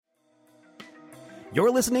You're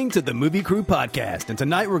listening to the Movie Crew Podcast, and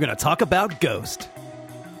tonight we're going to talk about Ghost.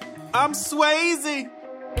 I'm Swayze.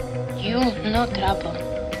 You no trouble.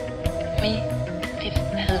 Me, Fifth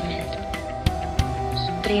Element.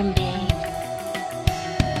 Supreme Being.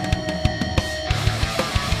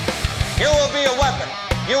 You will be a weapon.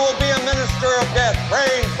 You will be a minister of death,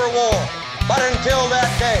 praying for war. But until that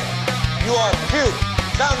day, you are puke.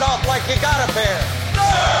 Sound off like you got a pair.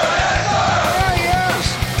 Ah,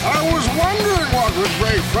 yes. I was wondering what would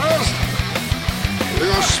break first.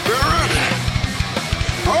 Your spirit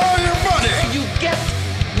or your money? You get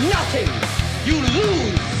nothing. You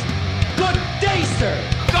lose. Good day, sir.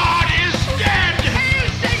 God is dead.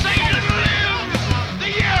 Satan lives. The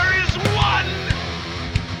year is won.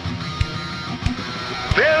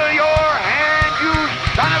 Fill your hand, you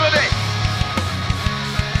son of a bitch.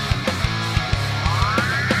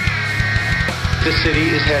 The city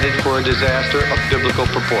is headed for a disaster of biblical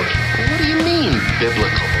proportion. What do you mean,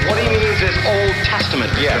 biblical? What he means is Old Testament,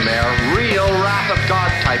 Mr. Mayor. Real wrath of God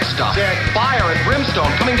type stuff. Fire and brimstone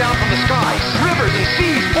coming down from the skies. Rivers and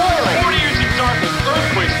seas boiling. 40 years of darkness,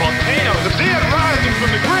 earthquakes, volcanoes, the dead rising from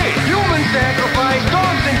the grave. Human sacrifice,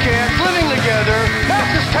 dogs and cats living together. Mass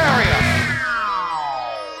hysteria.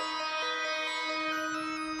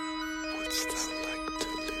 What's that like to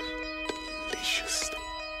live deliciously?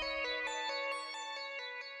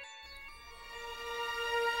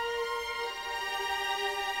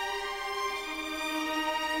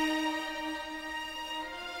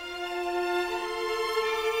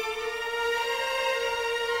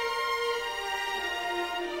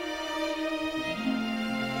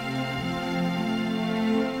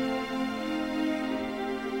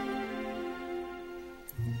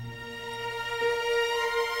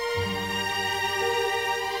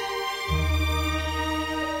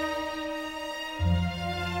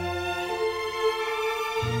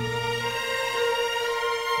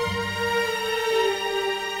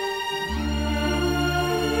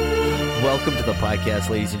 Welcome to the podcast,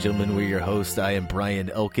 ladies and gentlemen. We're your host. I am Brian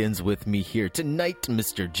Elkins. With me here tonight,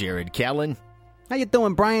 Mr. Jared Callen. How you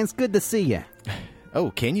doing, Brian? It's good to see you.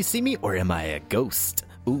 Oh, can you see me, or am I a ghost?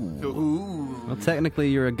 Ooh. Well, technically,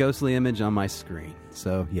 you're a ghostly image on my screen.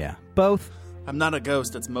 So, yeah. Both. I'm not a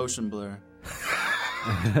ghost, it's motion blur.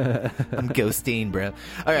 I'm ghosting, bro.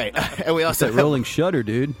 All right. And we also That rolling shutter,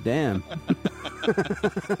 dude. Damn.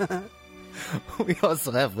 we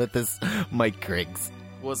also have with us Mike Griggs.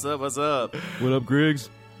 What's up, what's up? What up, Griggs?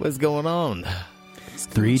 What's going on?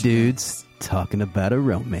 Three dudes talking about a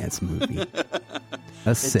romance movie.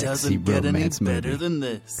 A It sexy doesn't get any romance better movie. than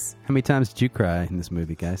this. How many times did you cry in this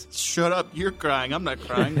movie, guys? Shut up, you're crying. I'm not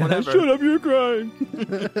crying. Whatever. Shut up, you're crying.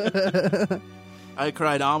 I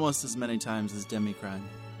cried almost as many times as Demi cried.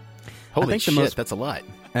 Holy think the shit, most- that's a lot.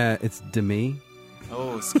 It's Demi.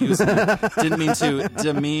 Oh, excuse me. Didn't mean to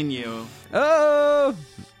demean you. Oh!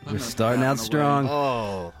 We're gonna starting put that out one strong.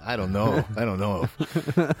 Oh, I don't know.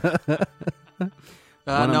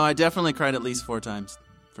 No, I definitely cried at least 4 times,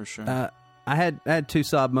 for sure. I had 2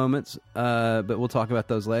 sob moments, but we'll talk about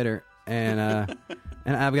those later. And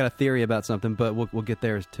and I've got a theory about something, but we'll get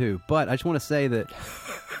there too. But I just want to say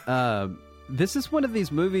that this is one of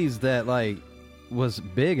these movies that like was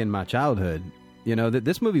big in my childhood. You know that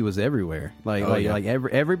this movie was everywhere.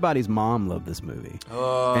 Everybody's mom loved this movie.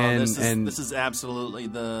 Oh, and this is absolutely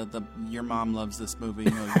the your mom loves this movie.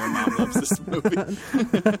 No, your mom loves this movie.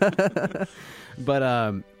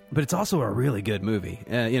 But it's also a really good movie.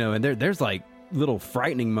 And there's like little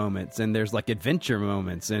frightening moments, and there's like adventure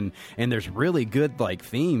moments, and there's really good like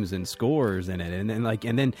themes and scores in it, and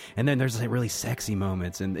then there's like really sexy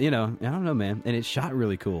moments, and I don't know, man, and it's shot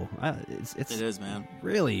really cool. It is, man.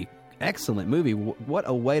 Really excellent movie. What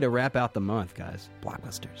a way to wrap out the month, guys.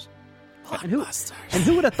 Blockbusters. And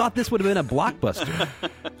who would have thought this would have been a blockbuster?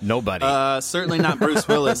 Nobody. Certainly not Bruce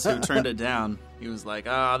Willis, who turned it down. He was like,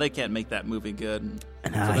 they can't make that movie good.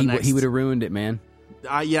 He would have ruined it, man.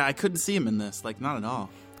 Yeah, I couldn't see him in this. Like, not at all.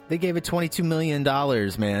 They gave it $22 million,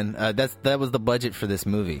 man. That was the budget for this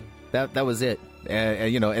movie. That was it.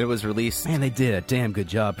 And it was released. Man, they did a damn good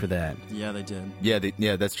job for that. Yeah, they did.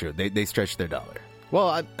 Yeah, that's true. They stretched their dollar. Well,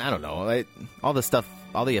 I don't know. All the stuff,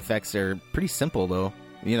 all the effects are pretty simple, though.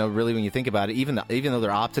 Really, when you think about it, even though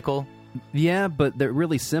they're optical. Yeah, but they're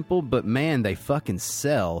really simple, but man, they fucking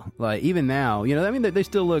sell. Like, even now, they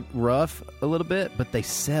still look rough a little bit, but they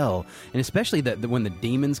sell. And especially when the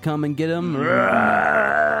demons come and get them,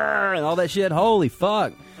 and all that shit, holy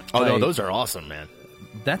fuck. Oh, no, those are awesome, man.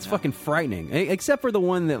 That's fucking frightening. Except for the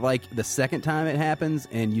one that, like, the second time it happens,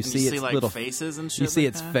 and you see its like little faces and shit. You see like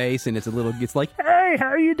its that? face, and it's like, hey, hey,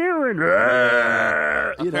 how you doing?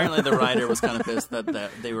 Apparently, the writer was kind of pissed that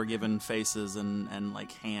they were given faces and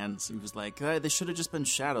like hands. He was like, hey, they should have just been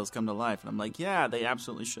shadows come to life. And I'm like, yeah, they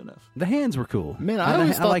absolutely should have. The hands were cool. Man, I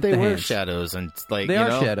always thought like they the were hands. shadows, and like They you are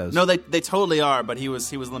know? shadows. No, they totally are. But he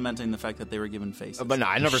was lamenting the fact that they were given faces. But no,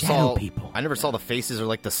 I never Shadow saw people. I never saw the faces or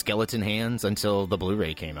like the skeleton hands until the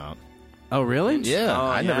Blu-ray came out. Oh, really? Yeah, Oh,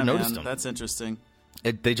 I never yeah, noticed man. them. That's interesting.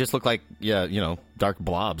 They just look like dark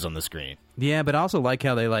blobs on the screen. Yeah, but I also like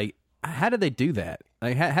how they like. How did they do that?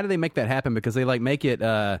 Like, how do they make that happen? Because they like make it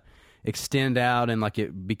extend out and like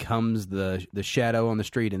it becomes the shadow on the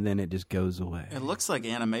street, and then it just goes away. It looks like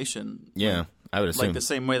animation. Yeah, I would assume. Like the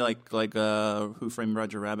same way like Who Framed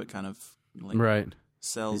Roger Rabbit kind of like Right.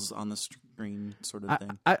 cells on the screen sort of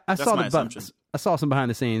thing. I That's saw my the assumption. I saw some behind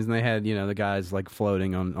the scenes, and they had the guys like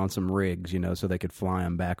floating on some rigs, so they could fly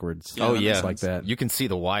them backwards. Yeah, oh that yeah, makes like that. You can see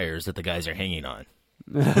the wires that the guys are hanging on.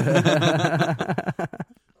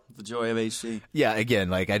 The joy of HD. Yeah, again,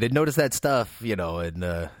 like I did notice that stuff, in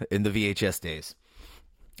the VHS days.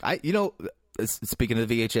 Speaking of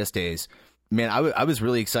the VHS days, man, I was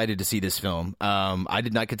really excited to see this film. I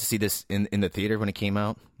did not get to see this in the theater when it came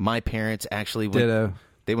out. My parents actually went. Ditto.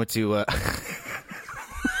 They went to.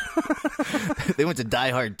 They went to Die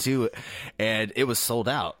Hard 2, and it was sold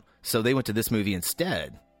out. So they went to this movie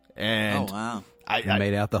instead. And Oh wow. I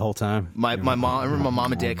made out the whole time. My mom, I remember my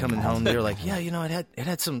mom and dad coming home. They were like, "Yeah, it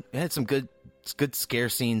had some good scare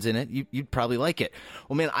scenes in it. You'd probably like it."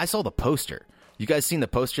 Well, man, I saw the poster. You guys seen the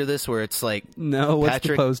poster of this where it's like No, what's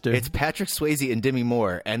the poster? It's Patrick Swayze and Demi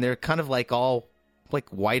Moore, and they're kind of like all like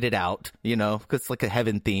whited out, because it's like a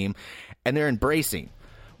heaven theme, and they're embracing.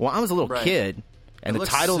 Well, I was a little Right. kid, and It the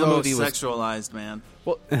looks title so of the movie was sexualized, man.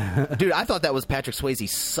 well, dude, I thought that was Patrick Swayze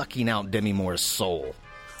sucking out Demi Moore's soul.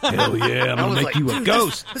 Hell yeah, I'm I gonna was make like, you a "Dude,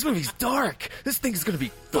 ghost. This movie's dark. This thing's gonna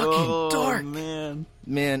be fucking Oh dark, man,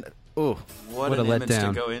 man." Oh, what What an a image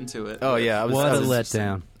letdown. to go into it. oh yeah. What a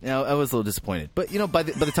letdown. I was a little disappointed, but by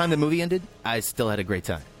the time the movie ended, I still had a great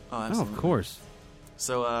time. Oh, Oh, absolutely. of course.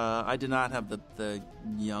 So I did not have the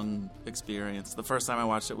young experience. The first time I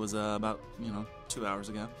watched it was about 2 hours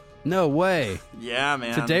ago. No way. Yeah,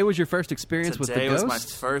 man. Today was your first experience with the Today ghost? was my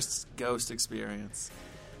first ghost experience.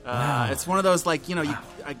 Wow. It's one of those I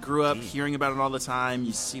grew up hearing about it all the time.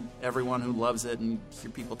 You see everyone who loves it and hear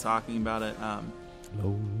people talking about it.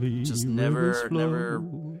 Just never.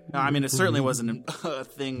 No, I mean, it certainly wasn't a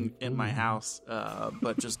thing in my house,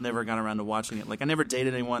 but just never got around to watching it. Like, I never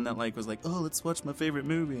dated anyone that was like, "Oh, let's watch my favorite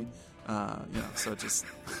movie." So it just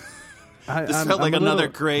felt like another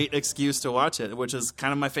great excuse to watch it, which is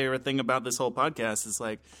kind of my favorite thing about this whole podcast. Is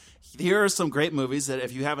like, here are some great movies that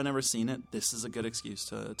if you haven't ever seen it, this is a good excuse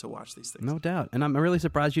to watch these things. No doubt. And I'm really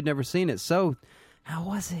surprised you'd never seen it. So, how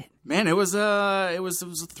was it? Man, it was a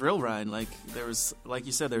thrill ride. Like, there was, like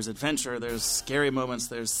you said, there's adventure, there's scary moments,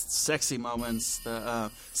 there's sexy moments.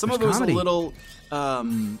 Some of it was comedy. a little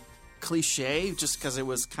cliche, just because it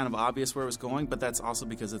was kind of obvious where it was going. But that's also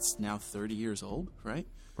because it's now 30 years old, right?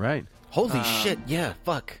 Right. Holy shit! Yeah,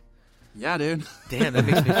 fuck. Yeah, dude. Damn, that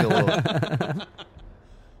makes me feel old.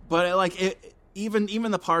 But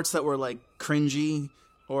even the parts that were like cringy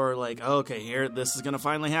or like, oh, okay, here, this is gonna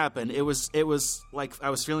finally happen. It was like I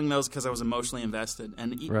was feeling those because I was emotionally invested,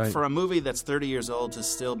 and Right. for a movie that's 30 years old to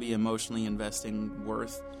still be emotionally investing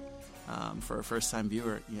worth for a first time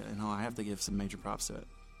viewer, I have to give some major props to it.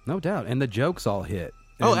 No doubt. And the jokes all hit.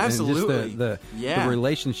 Oh, And just absolutely. the Yeah.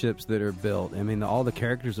 relationships that are built. I mean, all the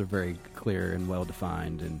characters are very clear and well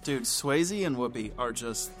defined. And Dude, Swayze and Whoopi are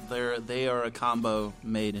they are a combo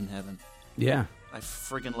made in heaven. yeah. I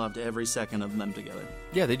freaking loved every second of them together.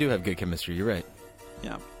 Yeah, they do have good chemistry. You're right.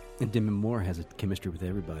 Yeah. And Demi Moore has a chemistry with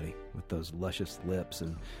everybody, with those luscious lips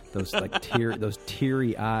and those those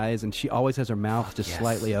teary eyes, and she always has her mouth just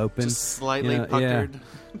slightly open, Just slightly puckered.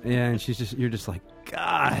 Yeah, and you're just like,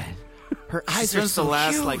 God. Her She eyes are spends so the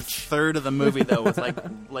last huge. third of the movie though with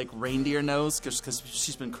like reindeer nose because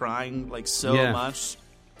she's been crying so Yeah. much.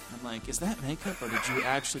 I'm like, is that makeup or did you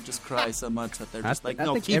actually just cry so much that they're just I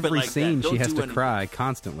no, think keep every it like scene that. Don't she has do to anything. cry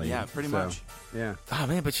constantly. Yeah, pretty So, much. Yeah. Oh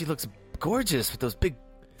man, but she looks gorgeous with those big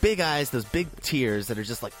eyes, those big tears that are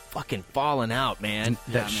just like fucking falling out, man.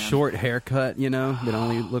 That man. short haircut, that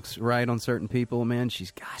only looks right on certain people, man.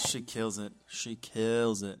 She's got it. She kills it. She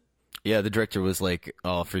kills it. Yeah, the director was like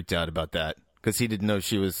all freaked out about that because he didn't know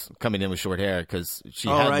she was coming in with short hair because she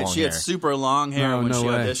had long she hair. had super long hair No, when no she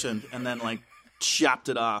way. auditioned and then chopped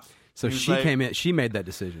it off. So He was she like- came in. She made that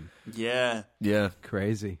decision. Yeah. Yeah,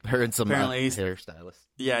 Crazy. her and some Apparently he's- hairstylist.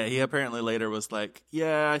 Yeah, he apparently later was like,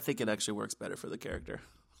 yeah, I think it actually works better for the character.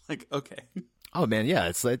 Like, okay. Oh man, yeah,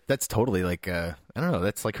 it's that's totally like I don't know,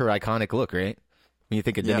 that's like her iconic look, right? When you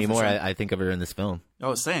think of Demi Moore, I think of her in this film.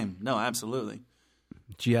 Oh, same. No, absolutely.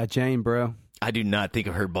 G.I. Jane, bro. I do not think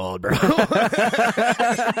of her bald, bro. That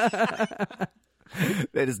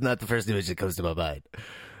is not the first image that comes to my mind.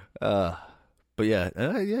 But yeah,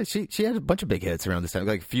 she had a bunch of big hits around this time.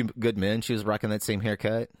 Like A Few Good Men, she was rocking that same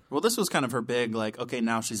haircut. Well, this was kind of her big, like, okay,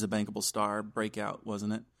 now she's a bankable star breakout,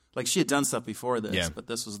 wasn't it? Like, she had done stuff before this, but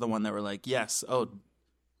this was the one that were like, yes,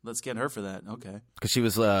 let's get her for that. Okay. Because she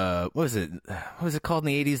was, what was it called in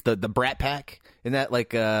the 80s? The Brat Pack? Isn't that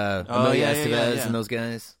like Amelia Estevez and those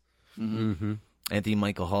guys? Mm-hmm. Anthony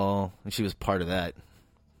Michael Hall. And she was part of that.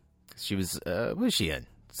 She was, what was she in?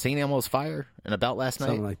 St. Elmo's Fire and About Last Night?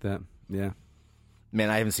 Something like that, yeah. Man,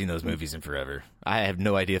 I haven't seen those movies in forever. I have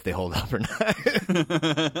no idea if they hold up or not.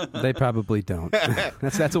 They probably don't.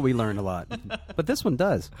 That's what we learned a lot. But this one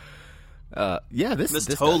does. This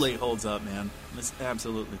totally holds up, man. This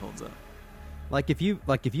absolutely holds up. Like if you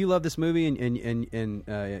love this movie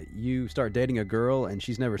and you start dating a girl and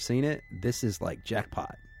she's never seen it, this is like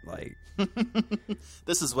jackpot. Like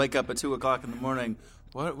this is wake up at 2:00 in the morning.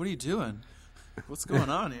 What are you doing? What's going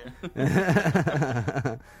on here?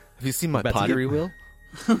 Have you seen my pottery wheel?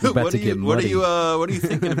 What are you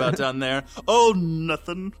thinking about down there? Oh,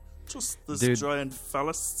 nothing. Just this giant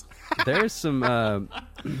phallus. There's some.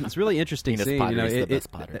 It's really interesting scene. Man,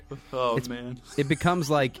 it becomes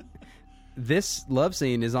like this love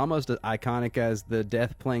scene is almost as iconic as the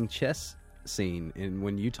death playing chess scene. And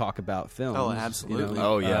when you talk about films, oh, absolutely.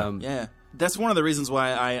 Oh, yeah, yeah. That's one of the reasons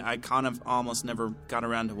why I kind of almost never got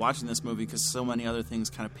around to watching this movie, because so many other things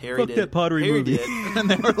kind of parodied it. Fuck that pottery movie. And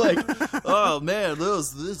they were like, oh, man,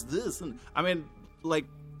 this. And I mean, like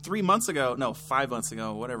 5 months ago,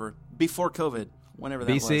 whatever, before COVID, whenever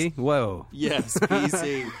that BC? was. Whoa. Yes,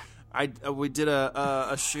 BC. We did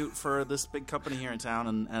a shoot for this big company here in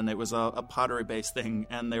town, and it was a pottery-based thing,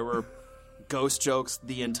 and there were ghost jokes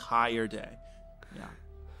the entire day. Yeah.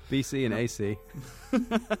 BC and AC.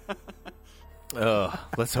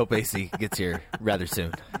 Let's hope AC gets here rather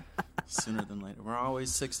soon. Sooner than later. We're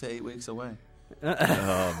always 6 to 8 weeks away.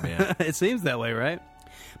 Oh, man. It seems that way, right?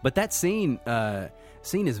 But that scene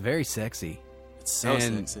is very sexy. It's so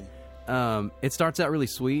sexy. It starts out really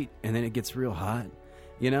sweet, and then it gets real hot,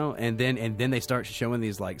 and then they start showing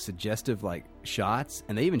these like suggestive like shots,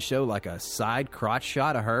 and they even show like a side crotch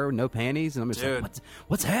shot of her, no panties, and I'm just like,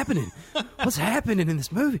 what's happening? What's happening in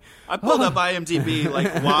this movie? I pulled up IMDb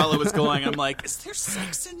like while it was going. I'm like, is there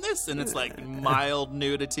sex in this? And it's like mild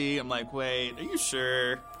nudity. I'm like, wait, are you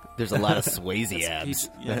sure? There's a lot of Swayze abs.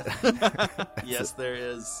 Yes, there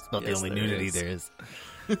is. It's not the only nudity there is.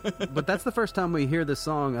 But that's the first time we hear this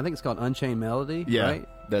song. I think it's called Unchained Melody. Yeah, right?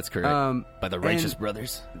 That's correct. By the Righteous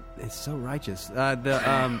Brothers. It's so righteous.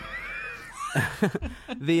 The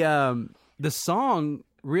song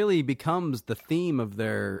really becomes the theme of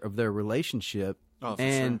their relationship,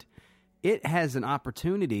 and it has an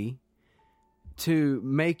opportunity to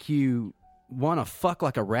make you want to fuck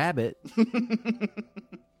like a rabbit.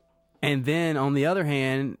 And then on the other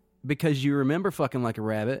hand, because you remember fucking like a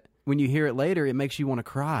rabbit, when you hear it later, it makes you want to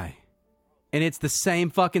cry. And it's the same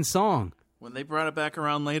fucking song. When they brought it back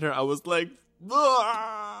around later, I was like,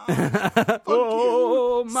 oh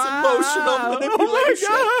my! Emotional manipulation.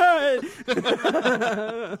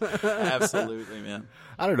 Oh my God! Absolutely, man.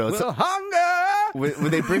 I don't know. Hunger! When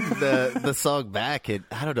they bring the song back, I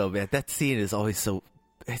don't know, man. That scene is always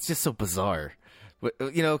it's just so bizarre.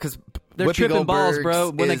 Because they're tripping balls,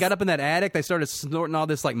 bro. When they got up in that attic, they started snorting all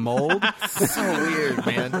this like mold. So weird,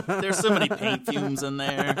 man. There's so many paint fumes in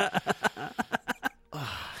there.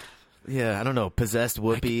 Yeah, I don't know. Possessed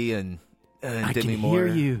Whoopi and I Demi can Moore. hear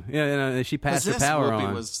you. Yeah, she passed her power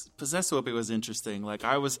on. Possessed Whoopi was interesting. Like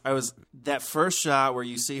I was that first shot where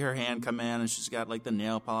you see her hand come in and she's got like the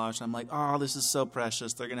nail polish. I'm like, oh, this is so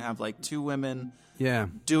precious. They're gonna have like two women. Yeah,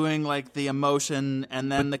 doing like the emotion,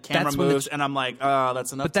 and then the camera moves, and I'm like, oh,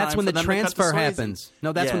 that's enough. But that's time when for the them transfer to cut to happens.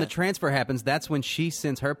 No, that's when the transfer happens. That's when she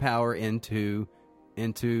sends her power into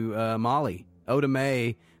Molly, Oda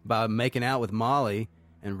Mae, by making out with Molly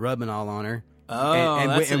and rubbing all on her. Oh,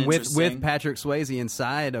 and with Patrick Swayze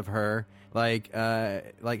inside of her, like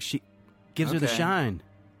she gives her the shine.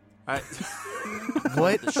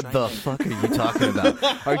 What the fuck are you talking about?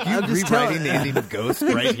 Are you rewriting the ending of Ghost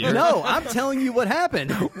right here? No, I'm telling you what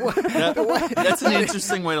happened. That's an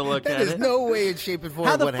interesting way to look at it. There's no way in shape and form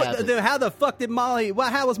what happened. How the fuck did Molly?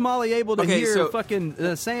 How was Molly able to hear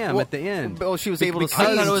fucking Sam at the end? Well, she was able to see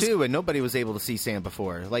him too, and nobody was able to see Sam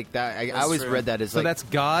before. Like that, I always read that as so that's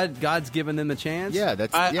God. God's given them the chance. Yeah,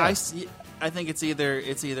 that's. I think it's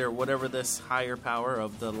either whatever this higher power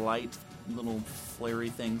of the light, little flary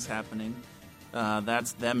things happening,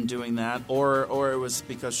 That's them doing that, or it was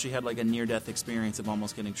because she had like a near-death experience of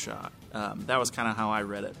almost getting shot. That was kind of how I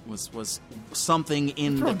read it. Was something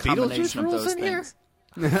in the combination of those things.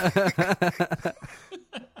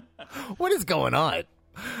 What is going on?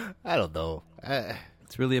 I don't know.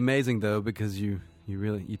 It's really amazing though, because you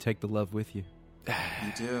take the love with you.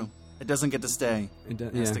 You do. It doesn't get to stay. It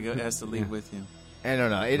has to leave with you. I don't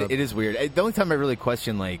know. It is weird. The only time I really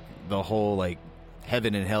question like the whole like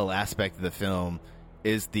heaven and hell aspect of the film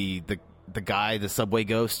is the guy, the subway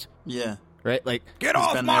ghost. Yeah. Right? Like, get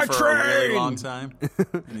off my train! For a really long time.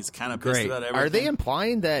 And he's kind of pissed about everything. Are they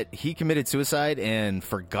implying that he committed suicide and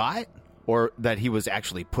forgot? Or that he was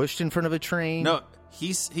actually pushed in front of a train? No,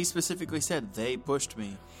 he specifically said, they pushed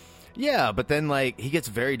me. Yeah, but then, like, he gets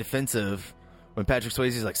very defensive when Patrick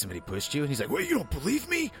Swayze's like, somebody pushed you? And he's like, wait, you don't believe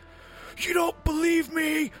me? You don't believe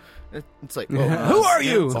me? It's like, who are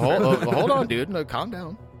you? Hold on, dude. No, calm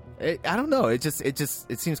down. I don't know. It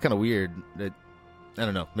seems kind of weird. I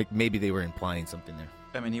don't know. Maybe they were implying something there.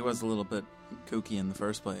 I mean, he was a little bit kooky in the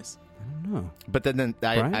first place. I don't know. But then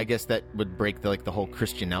I guess that would break the whole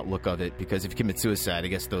Christian outlook of it, because if you commit suicide, I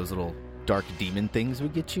guess those little dark demon things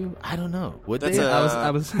would get you. I don't know. Would that's they?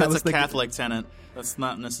 That's a Catholic tenet. That's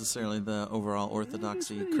not necessarily the overall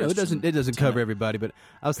orthodoxy. Christian it doesn't cover everybody, but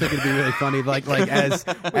I was thinking it'd be really funny, like as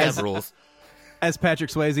rules. As Patrick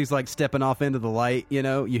Swayze's like stepping off into the light,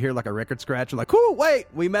 you hear like a record scratch, and like, "Whoo, wait,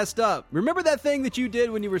 we messed up. Remember that thing that you did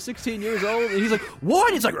when you were 16 years old?" And he's like,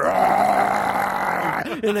 "What?" He's like,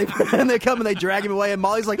 "Rrrr!" and they come and they drag him away, and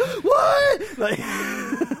Molly's like, "What?" Like,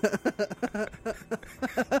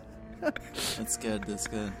 that's good. I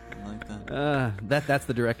like that. That's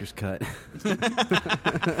the director's cut.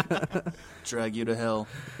 Drag you to hell.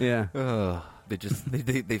 Yeah. They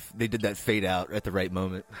did that fade out at the right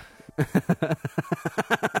moment. That's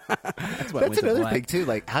another thing too.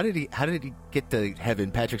 Like, how did he get to heaven?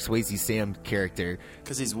 Patrick Swayze, Sam character,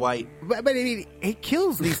 because he's white. But I mean, he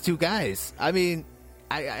kills these two guys. I mean,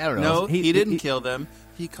 I don't know. No, he didn't kill them.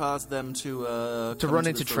 He caused them to run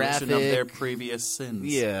into traffic of their previous sins.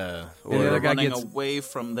 Yeah, or the other guy running away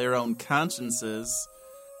from their own consciences,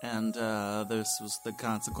 and this was the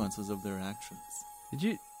consequences of their actions. Did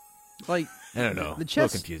you like? I don't know. The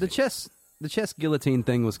chess guillotine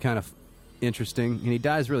thing was kind of interesting, and he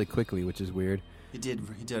dies really quickly, which is weird. He did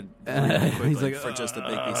really quickly for just a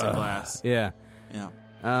big piece of glass. Yeah. Yeah.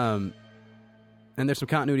 And there's some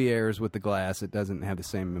continuity errors with the glass. It doesn't have the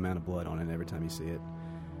same amount of blood on it every time you see it.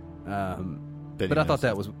 But I thought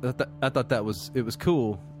that was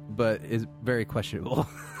cool, but is very questionable.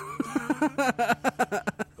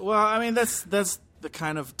 Well, I mean, that's the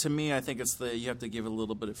kind of, to me, I think it's you have to give a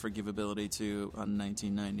little bit of forgivability to a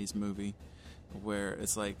 1990s movie, where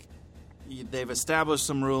it's like they've established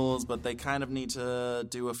some rules, but they kind of need to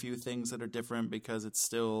do a few things that are different because it's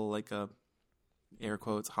still like a air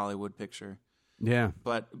quotes Hollywood picture. Yeah.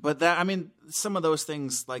 But that, I mean, some of those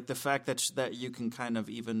things, like the fact that you can kind of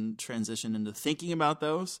even transition into thinking about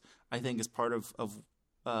those, I think is part of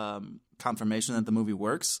confirmation that the movie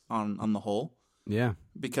works on the whole. Yeah.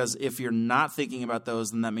 Because if you're not thinking about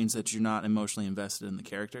those, then that means that you're not emotionally invested in the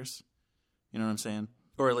characters. You know what I'm saying?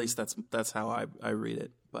 Or at least that's how I read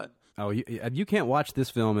it. But you can't watch this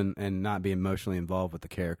film and not be emotionally involved with the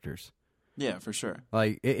characters. Yeah, for sure.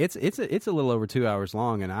 Like it's a little over 2 hours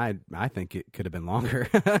long, and I think it could have been longer.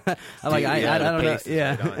 I don't know.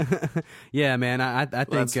 Yeah, yeah, man. I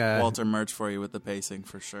think that's Walter Murch for you with the pacing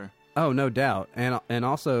for sure. Oh, no doubt, and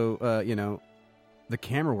also the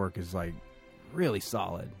camera work is like really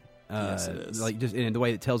solid. Yes, it is. Like just in the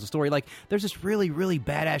way it tells the story. Like there's this really really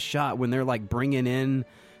badass shot when they're like bringing in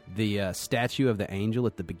the statue of the angel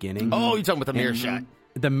at the beginning. Oh, you're talking about the mirror shot.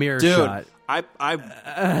 The mirror Dude, shot. I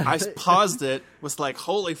paused it, was like,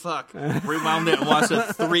 holy fuck, rewound it and watched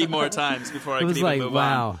it 3 more times before I could even move on.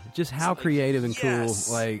 Wow, just how creative and yes.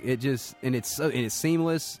 cool. Like it just, and it's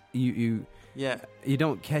seamless. You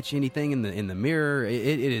don't catch anything in the mirror.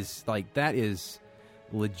 It is like, that is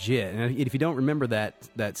legit. And if you don't remember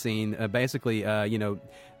that scene, basically,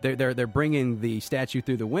 they're bringing the statue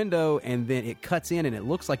through the window, and then it cuts in, and it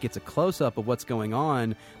looks like it's a close up of what's going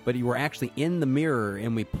on, but you were actually in the mirror,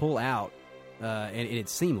 and we pull out, and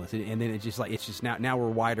it's seamless, and then it's just now we're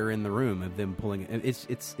wider in the room of them pulling it.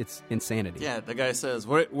 It's insanity. Yeah, the guy says,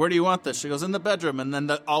 "Where do you want this?" She goes, "In the bedroom," and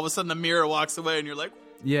then all of a sudden the mirror walks away, and you're like,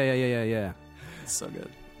 yeah. It's so good.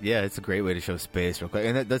 Yeah, it's a great way to show space real quick,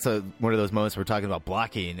 and that's one of those moments we're talking about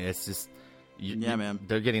blocking. It's just, man,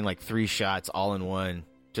 they're getting like 3 shots all in one.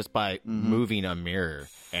 Just by moving a mirror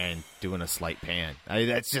and doing a slight pan.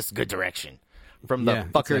 That's just good direction. from the Yeah,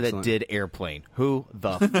 it's fucker that excellent. did Airplane. Who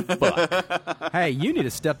the fuck? Hey, you need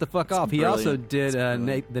to step the fuck off. He also brilliant.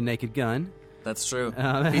 did The Naked Gun. That's true.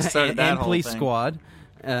 He started and, that and whole Police thing. Squad.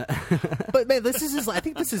 But man, I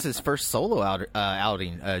think this is his first solo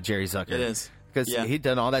outing, Jerry Zucker. It is. Because Yeah. he'd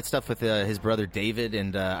done all that stuff with his brother David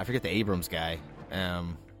and I forget the Abrams guy.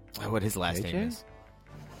 What his last JJ? name is.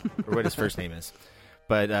 Or what his first name is.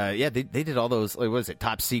 But yeah, they did all those, like, what was it,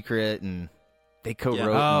 Top Secret, and they co-wrote. Yeah.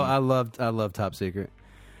 Oh, and- I love Top Secret.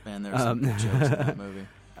 Man, there's some good jokes in that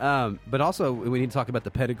movie. But also, we need to talk about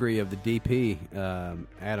the pedigree of the DP,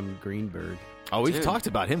 Adam Greenberg. Oh, we've Dude. talked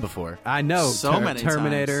about him before. I know. So many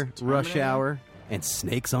Terminator, times. Rush Terminator? Hour, and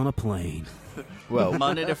Snakes on a Plane. Well,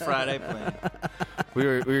 Monday to Friday plan. we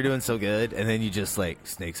were doing so good, and then you just like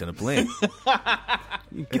snakes in a plane.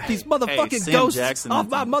 Get these motherfucking Sam ghosts Jackson off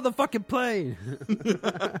is- my motherfucking plane.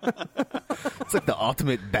 It's like the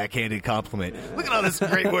ultimate backhanded compliment. Look at all this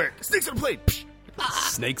great work. Snakes in a plane. Psh.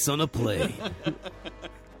 Snakes on a Plane.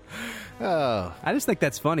 Oh, I just think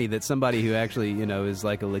that's funny that somebody who actually, is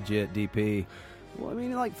like a legit DP. Well, I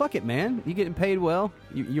mean, like, fuck it, man. You're getting paid well.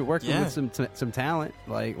 You're working Yeah. with some talent.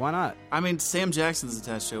 Like, why not? I mean, Sam Jackson's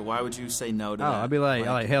attached to it. Why would you say no to Oh, that? I'd be like,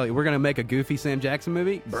 hell, we're going to make a goofy Sam Jackson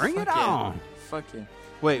movie? Bring it fuck yeah. on. Fuck yeah.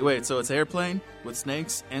 Wait, so it's Airplane with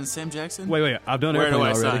Snakes and Sam Jackson? Wait, I've done Where do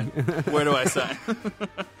Airplane I already. sign? Where do I sign?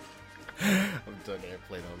 I've done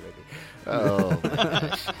Airplane already. Oh,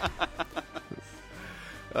 my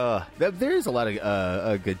gosh. There is a lot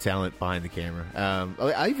of good talent behind the camera.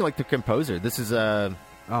 I even like the composer. This is Oh,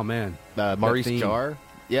 man. Maurice theme. Jarre.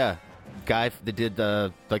 Yeah, guy that did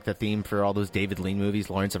like the theme for all those David Lean movies,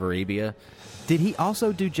 Lawrence of Arabia. Did he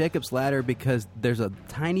also do Jacob's Ladder? Because there's a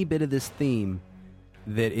tiny bit of this theme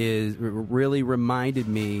that is really reminded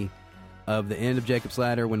me of the end of Jacob's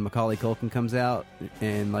Ladder when Macaulay Culkin comes out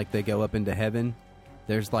and like they go up into heaven.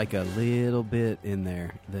 There's like a little bit in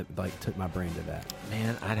there that like took my brain to that.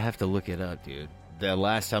 Man, I'd have to look it up, dude. The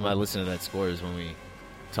last time I listened to that score is when we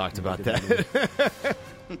talked about that.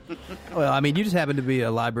 Well, I mean, you just happen to be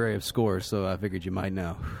a library of scores, so I figured you might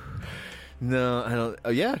know. No, I don't. Oh,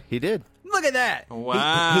 yeah, he did. Look at that!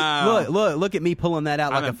 Wow. Look at me pulling that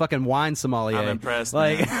out like a fucking wine sommelier. I'm impressed.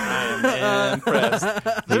 Like, Man. I am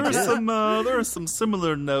impressed. There are some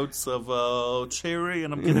similar notes of cherry,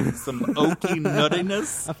 and I'm getting some oaky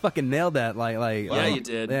nuttiness. I fucking nailed that. Yeah, you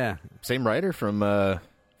did. Yeah. Same writer from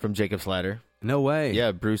Jacob's Ladder. No way.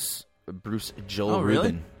 Yeah, Bruce Joel Oh, really?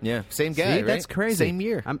 Rubin. Yeah, same guy. See, right? that's crazy. Same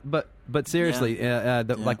year. But seriously,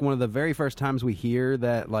 like one of the very first times we hear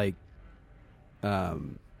that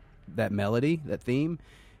that melody, that theme,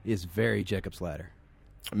 is very Jacob's Ladder.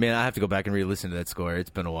 Man, I have to go back and re-listen to that score. It's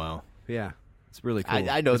been a while. Yeah, it's really cool.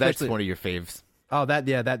 I know Especially- that's one of your faves. Oh,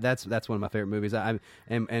 that's one of my favorite movies.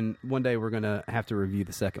 And one day we're gonna have to review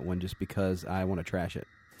the second one just because I want to trash it.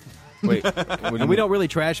 Wait, And we don't really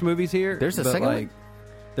trash movies here. There's a but, second like, one?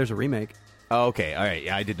 There's a remake. Oh, okay. All right.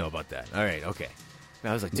 Yeah, I did know about that. All right. Okay. And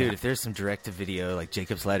I was like, dude, if there's some direct-to-video like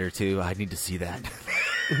Jacob's Ladder 2, I need to see that.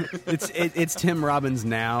 It's Tim Robbins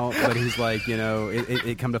now, but he's like,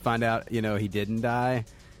 it come to find out, he didn't die.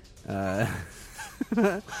 And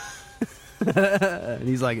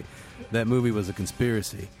he's like, that movie was a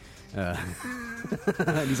conspiracy. And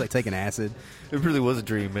he's like taking acid. It really was a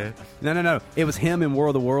dream, man. No. It was him in War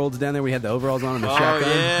of the Worlds down there. We had the overalls on and the shotgun.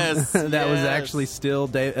 Yes, That was yes. actually still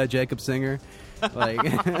Jacob Singer. Like,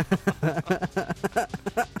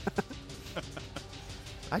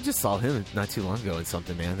 I just saw him not too long ago in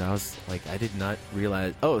something, man. I was like, I did not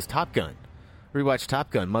realize. Oh, it was Top Gun. Rewatch Top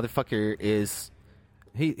Gun. Motherfucker is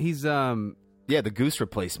he's the Goose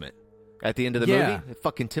replacement at the end of the Yeah. movie.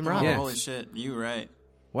 Fucking Tim Oh, Robbins. Yeah. holy shit. You right.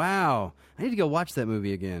 wow. I need to go watch that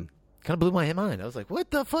movie again. Kind of blew my mind. I was like, what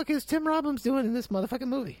the fuck is Tim Robbins doing in this motherfucking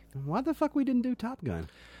movie? Why the fuck we didn't do Top Gun?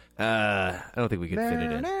 I don't think we could fit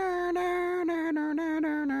it in.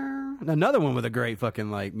 Another one with a great fucking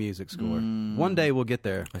like music score. One day we'll get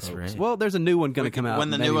there. That's folks. right. Well, there's a new one going to come out When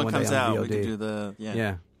the maybe new one one day comes on out, we VOD. can do the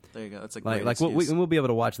Yeah. There you go. That's a great Like excuse. we'll be able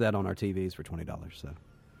to watch that on our TVs for $20. So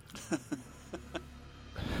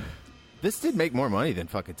This did make more money than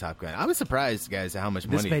fucking Top Gun. I was surprised, guys, at how much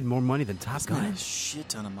this money. made more money than Top Made Gun. a shit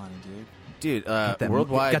ton of money, dude. Dude, That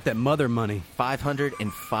worldwide, got that mother money.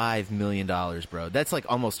 $505 million, bro. That's like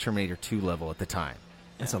almost Terminator 2 level at the time.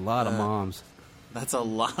 That's a lot of moms. That's a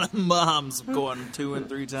lot of moms going 2 and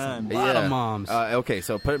 3 times. A lot of moms. Okay,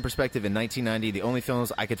 so put it in perspective, in 1990, the only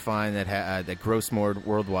films I could find that that grossed more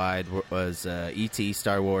worldwide was E.T.,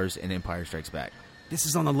 Star Wars, and Empire Strikes Back. This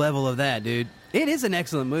is on the level of that, dude. It is an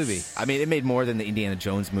excellent movie. I mean, it made more than the Indiana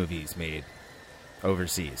Jones movies made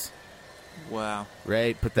overseas. Wow.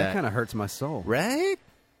 Right? Put That that. kind of hurts my soul. Right?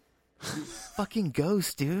 Fucking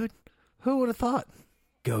Ghost, dude. Who would have thought?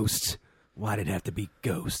 Ghosts. Why did it have to be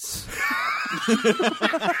ghosts?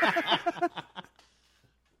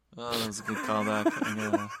 Oh, that was a good callback.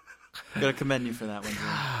 I gotta commend you for that one,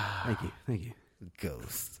 Jim. Thank you.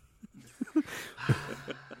 Ghost.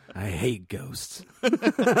 I hate ghosts.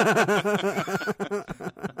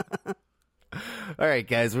 All right,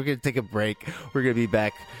 guys, we're going to take a break. We're going to be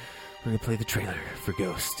back. We're going to play the trailer for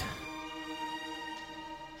Ghost.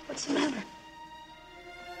 What's the matter?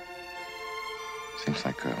 Seems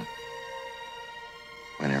like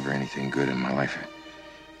whenever anything good in my life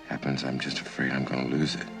happens, I'm just afraid I'm going to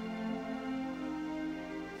lose it.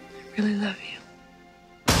 I really love you.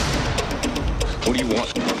 What do you want?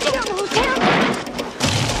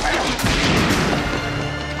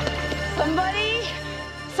 Somebody!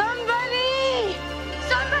 Somebody!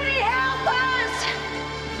 Somebody help us!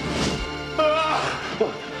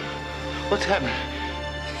 What's happening?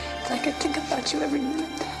 It's like I think about you every minute.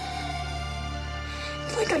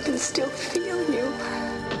 It's like I can still feel you.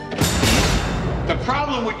 The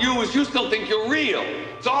problem with you is you still think you're real.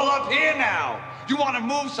 It's all up here now. You want to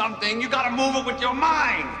move something, you got to move it with your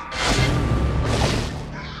mind.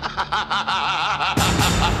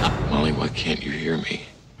 Molly, why can't you hear me?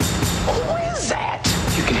 Who is that?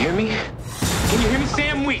 You can hear me? Can you hear me?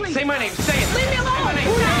 Sam Wheat. Say my name. Say it. Leave me alone. Say my name.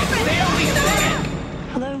 Say it. Say it. Say it.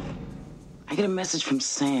 Hello? I get a message from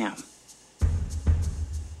Sam.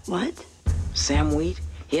 What? Sam Wheat,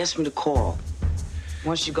 he asked me to call.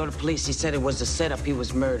 Once you go to police, he said it was a setup. He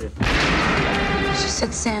was murdered. She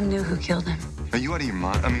said Sam knew who killed him. Are you out of your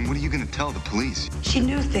mind? I mean, what are you going to tell the police? She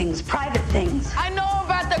knew things, private things. I know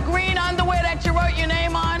about the green underwear that you wrote your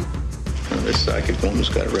name on. Well, this psychic woman's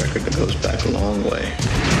got a record that goes back a long way.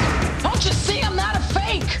 Don't you see I'm not a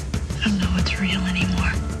fake? I don't know what's real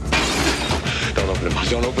anymore. Don't open him.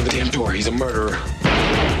 Don't open the damn door. He's a murderer.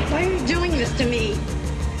 Why are you doing this to me?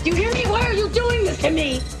 You hear me? Why are you doing this to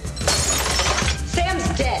me? Sam's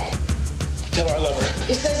dead. Tell her I love her.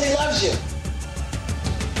 He says he loves you.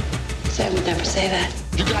 Sam would never say that.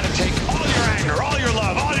 You got to take all your anger, all your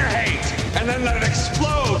love, all your hate, and then let it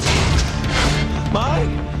explode.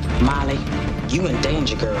 Molly, you in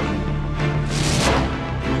danger, girl.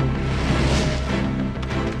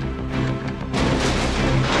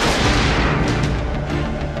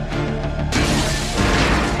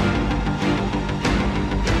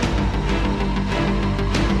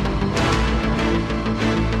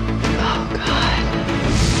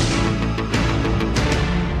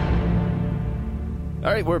 All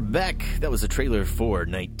right, we're back. That was a trailer for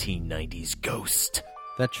 1990's Ghost.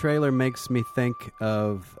 That trailer makes me think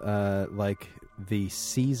of like the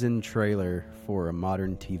season trailer for a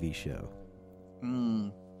modern TV show.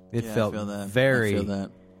 It Yeah, felt I feel that. very, I feel that.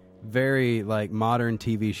 very like modern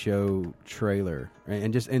TV show trailer, right?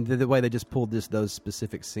 And the way they just pulled those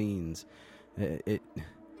specific scenes. I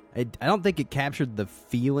don't think it captured the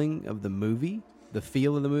feeling of the movie, the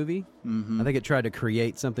feel of the movie. Mm-hmm. I think it tried to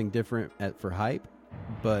create something different for hype.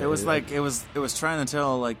 But It was like it was trying to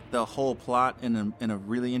tell like the whole plot in a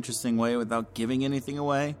really interesting way without giving anything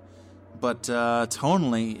away, but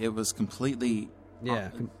tonally it was completely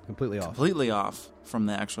completely off from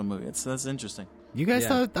the actual movie. That's interesting. You guys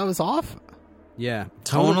thought that was off? Yeah,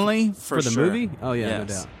 tonally for the sure. movie. Oh yeah, no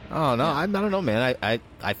Yes. doubt. Oh no, I don't know, man.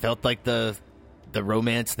 I felt like the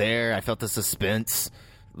romance there. I felt the suspense.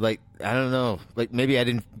 Like I don't know. Like maybe I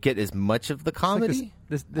didn't get as much of the comedy.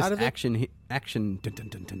 This out of it? action dun, dun,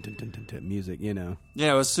 dun, dun, dun, dun, dun, music, you know.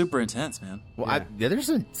 Yeah, it was super intense, man. Well,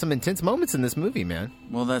 there's some intense moments in this movie, man.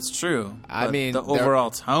 Well, that's true. I but mean, the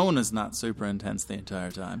overall tone is not super intense the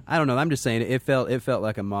entire time. I don't know. I'm just saying it felt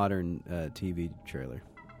like a modern TV trailer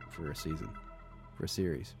for a season, for a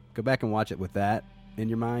series. Go back and watch it with that in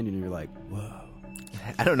your mind, and you're like, whoa.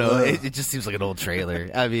 I don't know. It just seems like an old trailer.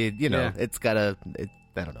 I mean, you know, it's got a.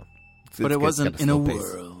 I don't know. But it wasn't in a slow pace.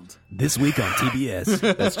 world. This week on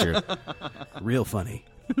TBS. That's true. Real funny.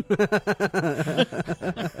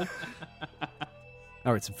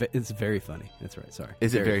 Oh, it's very funny. That's right. Sorry.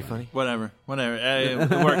 Is it very funny? Whatever. It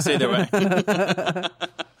works either way.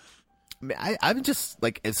 I'm just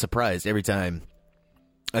like surprised every time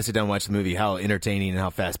I sit down and watch the movie how entertaining and how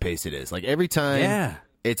fast paced it is. Like every time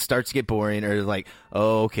it starts to get boring or like,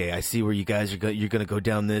 oh, okay, I see where you guys you're going to go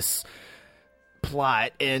down this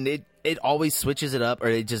plot, and it always switches it up or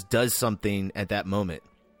it just does something at that moment.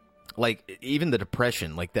 Like even the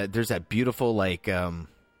depression, like that there's that beautiful like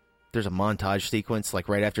there's a montage sequence like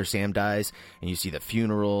right after Sam dies and you see the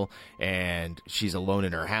funeral and she's alone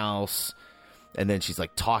in her house And then she's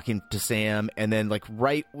like talking to Sam, and then like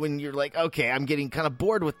right when you're like, okay, I'm getting kind of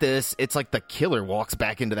bored with this, it's like the killer walks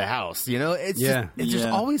back into the house. You know, it's just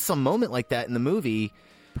always some moment like that in the movie,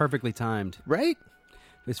 perfectly timed, right?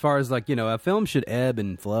 As far as like, you know, a film should ebb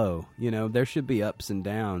and flow. You know, there should be ups and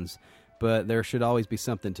downs, but there should always be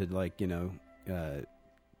something to like, you know,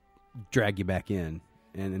 drag you back in.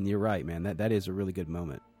 And you're right, man. That is a really good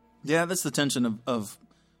moment. Yeah, that's the tension of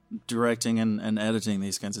directing and editing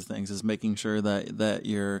these kinds of things, is making sure that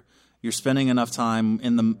you're spending enough time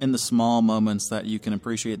in the small moments that you can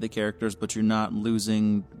appreciate the characters, but you're not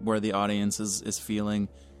losing where the audience is feeling.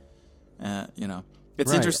 You know,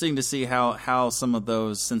 it's interesting to see how some of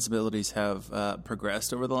those sensibilities have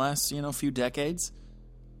progressed over the last few decades.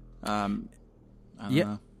 I don't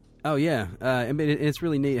know. Oh yeah, I mean it's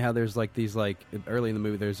really neat how there's like these like early in the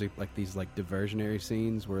movie there's like these like diversionary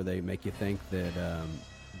scenes where they make you think that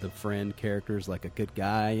the friend character is like a good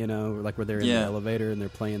guy, you know, like where they're in the elevator and they're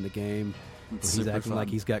playing the game. He's acting like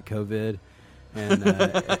he's got COVID,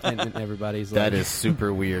 and everybody's like, that is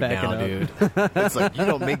super weird now, dude. It's like, you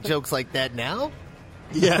don't make jokes like that now.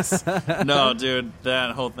 Yes. No, dude,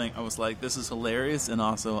 that whole thing, I was like, this is hilarious, and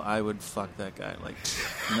also I would fuck that guy. Like,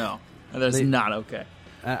 no, that's not okay.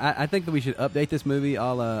 I think that we should update this movie a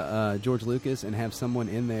la George Lucas and have someone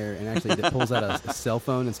in there and actually that pulls out a cell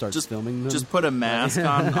phone and starts filming them. Just put a mask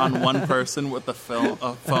on one person with a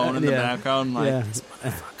phone in the background. Like,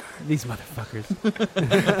 these motherfuckers.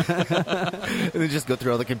 And then just go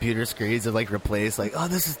through all the computer screens and like replace like, oh,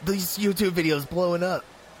 these YouTube videos blowing up.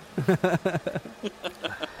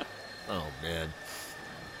 Oh man.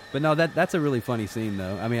 But no, that's a really funny scene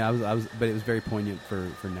though. I mean, I was but it was very poignant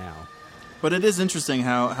for now. But it is interesting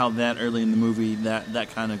how that early in the movie that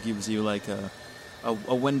kind of gives you like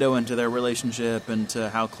a window into their relationship and to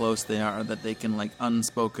how close they are, that they can like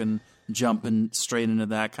unspoken jump straight into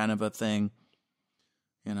that kind of a thing.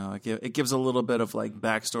 You know, it gives a little bit of like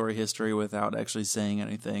backstory history without actually saying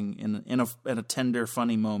anything in a tender,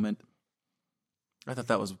 funny moment. I thought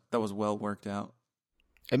that was well worked out.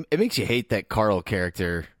 It makes you hate that Carl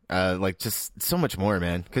character, like just so much more,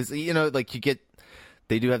 man. Because you know, like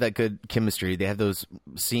they do have that good chemistry. They have those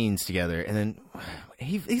scenes together, and then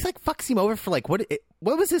he's like fucks him over for like what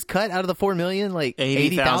was his cut out of the $4 million? Like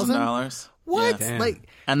 $80,000. What? Yeah. Like,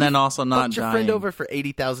 and then also not fucked your friend over for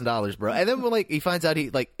 $80,000, bro. And then like he finds out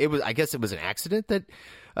I guess it was an accident that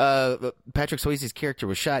Patrick Swayze's character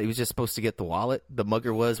was shot. He was just supposed to get the wallet. The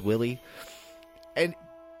mugger was Willie, and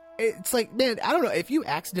it's like, man, I don't know. If you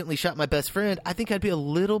accidentally shot my best friend, I think I'd be a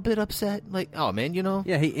little bit upset. Like, oh, man, you know?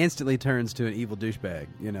 Yeah, he instantly turns to an evil douchebag,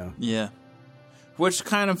 you know? Yeah. Which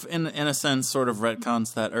kind of, in a sense, sort of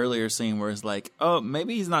retcons that earlier scene where it's like, oh,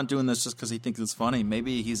 maybe he's not doing this just because he thinks it's funny.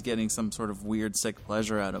 Maybe he's getting some sort of weird, sick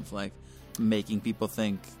pleasure out of, like, making people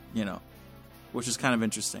think, you know, which is kind of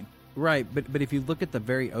interesting. Right, but if you look at the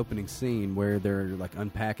very opening scene where they're, like,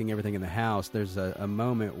 unpacking everything in the house, there's a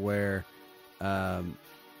moment where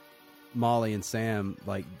Molly and Sam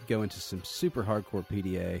like go into some super hardcore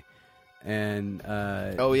PDA, and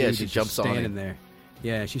she jumps on standing there.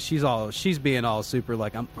 Yeah, she's being all super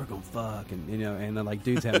like we're gonna fuck, and you know, and then like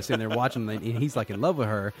dudes having to sit there watching, and he's like in love with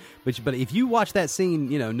her. But if you watch that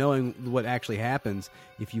scene, you know, knowing what actually happens,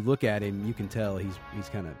 if you look at him, you can tell he's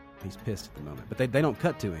pissed at the moment. But they don't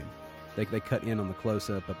cut to him; they cut in on the close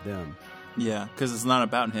up of them. Yeah, because it's not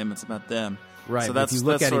about him; it's about them. Right. So if you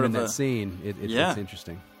look at him in that scene, it's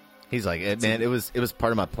interesting. He's like, man, it was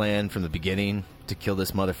part of my plan from the beginning to kill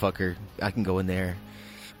this motherfucker. I can go in there.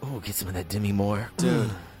 Oh, get some of that Demi Moore. Dude,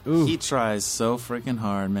 he tries so freaking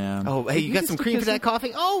hard, man. Oh, hey, you got some cream for that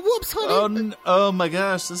coffee? Oh, whoops, honey. Oh my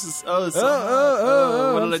gosh, this is... what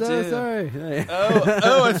did I do? Sorry.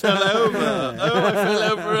 I fell over. I fell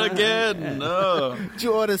over again. Oh. Did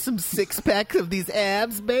you order some 6-packs of these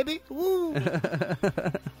abs, baby? Woo.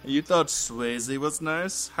 You thought Swayze was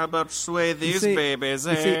nice? How about sway these babies,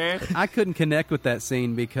 eh? I couldn't connect with that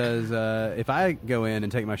scene because if I go in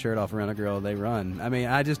and take my shirt off around a girl, they run. I mean,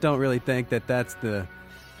 I just don't really think that that's the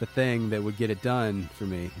thing that would get it done for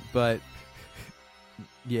me. But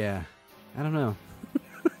yeah, I don't know.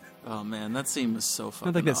 Oh man, that scene was so fucking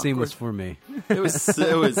I don't think that awkward. scene was for me. It was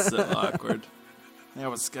so awkward. I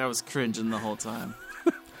was cringing the whole time.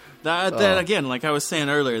 That again, like I was saying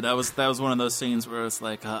earlier, that was one of those scenes where it's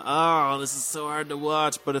like, this is so hard to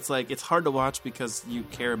watch. But it's like it's hard to watch because you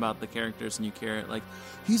care about the characters and you care like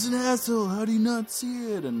he's an asshole. How do you not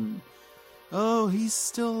see it? And oh, he's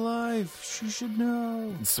still alive. She should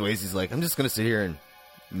know. And Swayze's like, I'm just gonna sit here and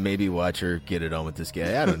maybe watch her get it on with this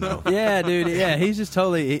guy. I don't know. Yeah, dude. Yeah, he's just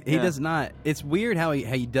totally. He does not. It's weird how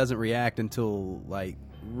he doesn't react until like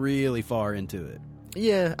really far into it.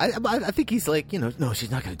 Yeah, I think he's like, no,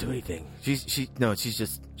 she's not going to do anything.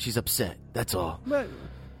 She's upset. That's all. But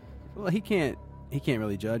he can't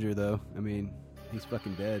really judge her though. I mean, he's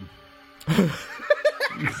fucking dead.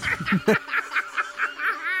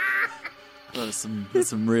 That's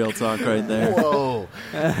some real talk right there. Whoa,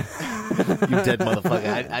 you dead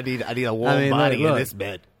motherfucker! I need a warm body in this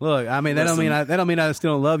bed. Look, I mean that don't mean I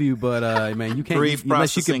still don't love you, but man, you can't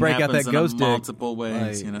unless you can break out that ghost dick. Multiple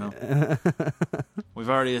ways, We've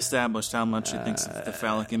already established how much he thinks of the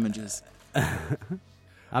phallic images.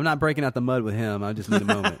 I'm not breaking out the mud with him. I just need a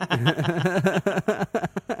moment.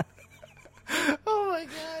 Oh my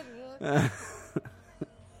god.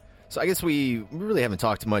 So I guess we really haven't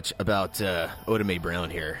talked much about Oda Mae Brown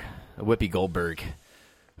here, Whoopi Goldberg,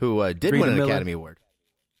 who did win an Academy Award.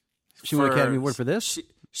 She won an Academy Award for this?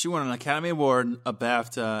 She won an Academy Award, a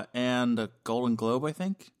BAFTA, and a Golden Globe, I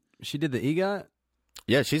think. She did the EGOT?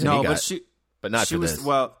 Yeah, she's an EGOT. But not for this.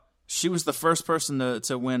 Well, she was the first person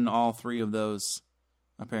to win all three of those,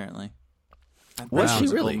 apparently. Was she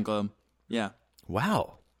really? Golden Globe. Yeah.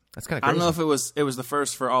 Wow. That's kind of crazy. I don't know if it was the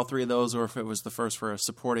first for all three of those, or if it was the first for a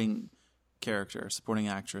supporting character, supporting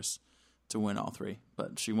actress, to win all three.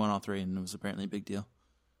 But she won all three, and it was apparently a big deal.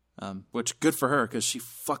 Which good for her, because she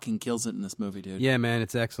fucking kills it in this movie, dude. Yeah, man,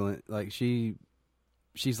 it's excellent. Like she's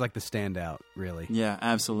like the standout, really. Yeah,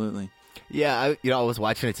 absolutely. Yeah, I was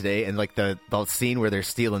watching it today, and like the scene where they're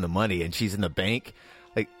stealing the money, and she's in the bank.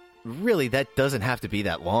 Like, really, that doesn't have to be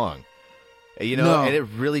that long. No. And it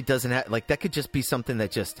really doesn't have, like, that could just be something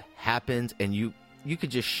that just happens, and you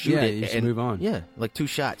could just shoot it you and move on. Yeah, like 2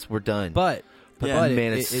 shots, we're done. But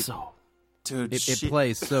man, it's so, dude, it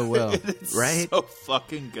plays so well, it's right? So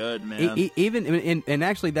fucking good, man. Even and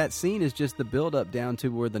actually, that scene is just the build up down to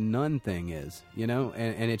where the nun thing is,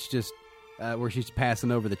 and it's just where she's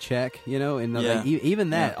passing over the check, and like,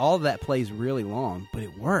 even that, all of that plays really long, but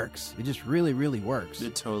it works. It just really, really works.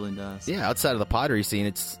 It totally does. Yeah, outside of the pottery scene,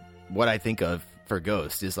 it's what I think of for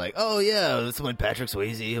Ghost is like, oh yeah, this when Patrick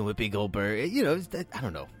Swayze and Whoopi Goldberg, I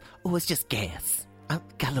don't know. Oh, it's just gas. I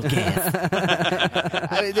got a little gas.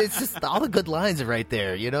 I mean, it's just all the good lines are right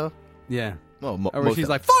there, Yeah. Oh, or she's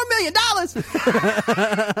like, $4 million.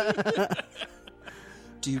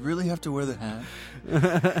 Do you really have to wear the hat?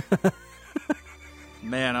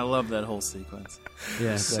 Man, I love that whole sequence.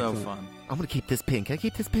 Yeah, it's so fun. I'm gonna keep this pin. Can I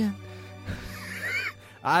keep this pin?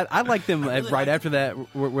 I like them right after that,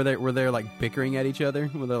 where they're like bickering at each other.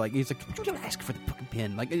 Where they're like, he's like, "You don't ask for the fucking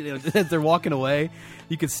pin." Like, as they're walking away,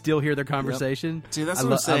 you can still hear their conversation. Dude, that's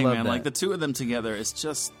what I'm saying, man. Like the two of them together, it's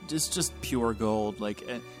just pure gold. Like,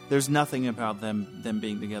 there's nothing about them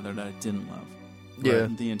being together that I didn't love. Yeah,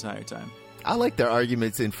 the entire time. I like their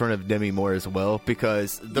arguments in front of Demi Moore as well,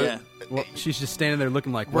 because well, she's just standing there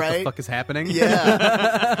looking like, what the fuck is happening?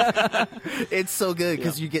 Yeah. It's so good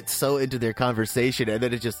because you get so into their conversation, and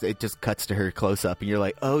then it just cuts to her close up, and you're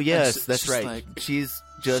like, oh yes, that's right. Like, she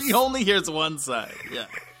only hears one side. Yeah.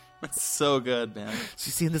 It's so good, man.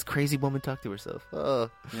 She's seeing this crazy woman talk to herself. Oh.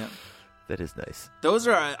 Yeah. That is nice.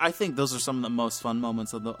 I think those are some of the most fun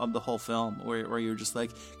moments of the whole film, where you're just like,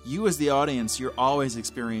 you as the audience, you're always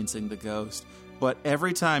experiencing the ghost, but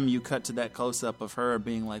every time you cut to that close up of her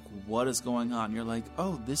being like, what is going on? You're like,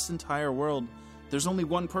 oh, this entire world, there's only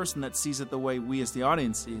one person that sees it the way we as the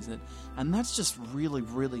audience sees it, and that's just really,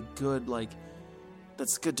 really good. Like,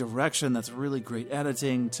 that's good direction. That's really great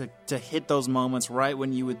editing to hit those moments right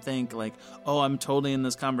when you would think like, oh, I'm totally in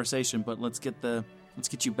this conversation, but let's get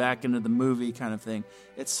you back into the movie kind of thing.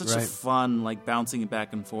 It's such a fun, like, bouncing it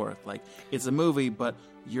back and forth. Like, it's a movie, but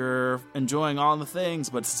you're enjoying all the things,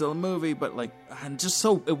 but it's still a movie, but, like,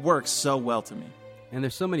 it works so well to me. And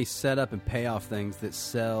there's so many setup and payoff things that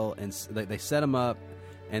sell, and they set them up,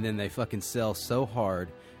 and then they fucking sell so hard.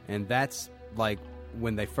 And that's, like,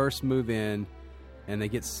 when they first move in and they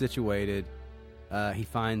get situated, he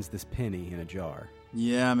finds this penny in a jar.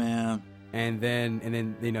 Yeah, man. And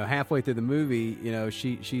then halfway through the movie,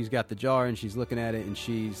 she's got the jar and she's looking at it and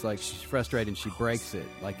she's frustrated and she breaks it.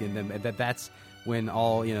 Like, and then that's when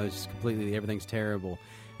all, just completely everything's terrible.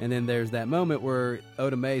 And then there's that moment where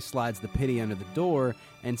Oda Mae slides the penny under the door,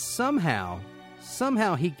 and somehow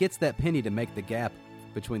he gets that penny to make the gap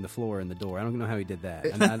between the floor and the door. I don't know how he did that.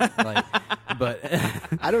 And but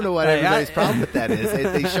I don't know what everybody's problem with that is.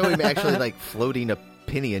 They show him actually like floating a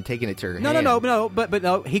penny and taking it to her hand. No, but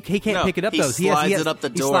no, he can't pick it up. He slides it up the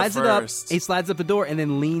door first. He slides up the door and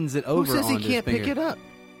then leans it over. Who says he can't pick it up?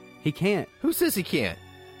 He can't. Who says he can't?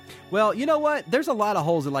 Well, you know what? There's a lot of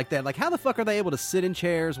holes in like that. Like, how the fuck are they able to sit in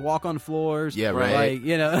chairs, walk on floors? Yeah, right. Like,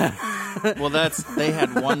 Well, they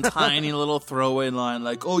had one tiny little throwaway line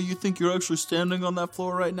like, "Oh, you think you're actually standing on that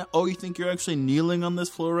floor right now? Oh, you think you're actually kneeling on this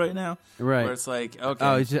floor right now?" Right. Where it's like, okay.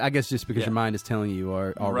 Oh, I guess just because your mind is telling you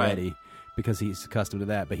already. Right. Because he's accustomed to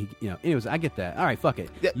that, but he, anyways, I get that. All right, fuck it.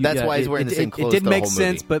 That's why he's wearing the same clothes. It didn't the make whole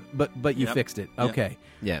sense, movie. but you fixed it. Okay.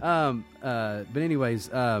 Yeah. But anyways,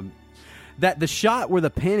 that the shot where the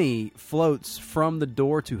penny floats from the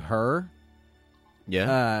door to her.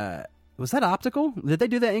 Yeah. Was that optical? Did they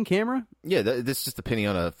do that in camera? Yeah, this is just a penny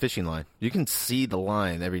on a fishing line. You can see the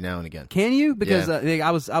line every now and again. Can you? Because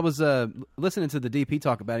I was listening to the DP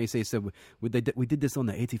talk about it. He said we did this on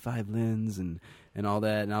the 85 lens and all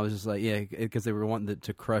that, and I was just like, yeah, because they were wanting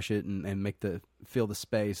to crush it and make fill the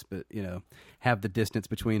space, but have the distance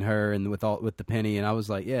between her and with the penny, and I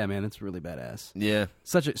was like, yeah, man, that's really badass. Yeah,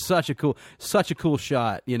 such a cool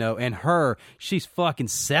shot, and her, she's fucking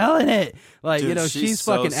selling it, like dude, she's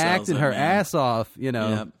fucking acting her ass off,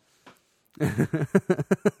 Yep.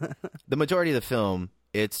 The majority of the film,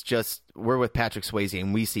 it's just we're with Patrick Swayze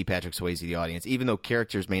and we see Patrick Swayze, the audience, even though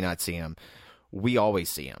characters may not see him, we always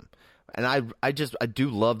see him. And I do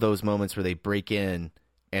love those moments where they break in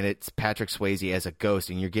and it's Patrick Swayze as a ghost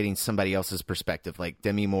and you're getting somebody else's perspective, like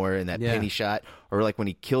Demi Moore in that penny shot, or like when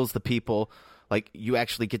he kills the people, like you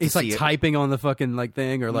actually get to see He's like typing on the fucking like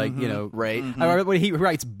thing, or like right. I remember when he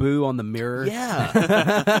writes "boo" on the mirror.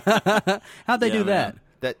 Yeah, how'd they do that?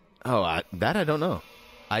 I don't know.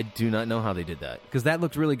 I do not know how they did that because that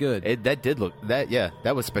looked really good.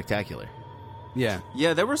 That was spectacular. Yeah,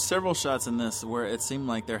 there were several shots in this where it seemed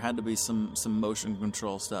like there had to be some motion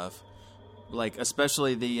control stuff, like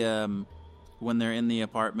especially the when they're in the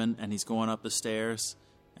apartment and he's going up the stairs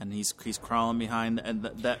and he's crawling behind and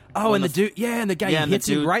that. Oh, and the guy hits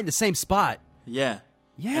him right in the same spot. Yeah.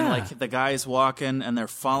 And like the guy's walking and they're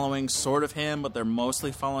following sort of him, but they're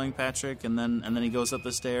mostly following Patrick, and then he goes up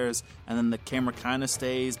the stairs and then the camera kind of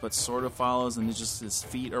stays but sort of follows, and his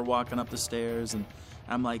feet are walking up the stairs, and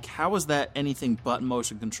I'm like, how is that anything but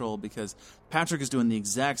motion control? Because Patrick is doing the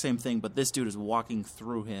exact same thing, but this dude is walking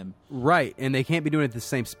through him. Right, and they can't be doing it at the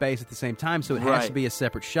same space at the same time, so it has to be a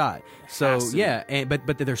separate shot. So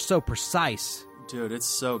but they're so precise. Dude, it's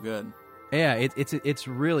so good. Yeah, it's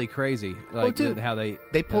really crazy. Like how they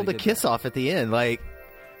pulled the kiss off at the end. Like,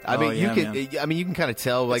 you can kind of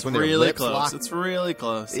tell like it's when really their lips close. lock. It's really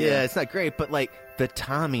close. Yeah, it's not great, but like the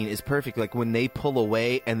timing is perfect. Like when they pull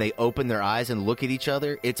away and they open their eyes and look at each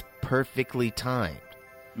other, it's perfectly timed.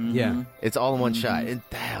 Mm-hmm. Yeah, it's all in one shot. And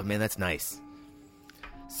man, that's nice.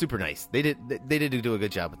 Super nice. They did do a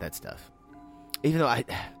good job with that stuff. Even though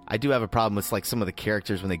I do have a problem with like some of the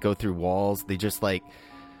characters when they go through walls, they just like.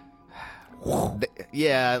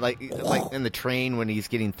 Yeah, like in the train when he's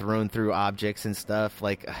getting thrown through objects and stuff,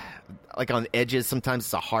 like on edges. Sometimes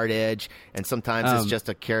it's a hard edge, and sometimes it's just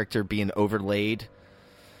a character being overlaid.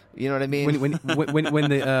 You know what I mean? When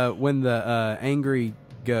the angry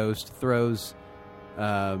ghost throws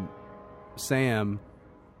Sam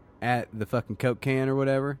at the fucking Coke can or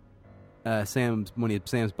whatever, Sam's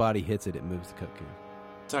body hits it, it moves the Coke can.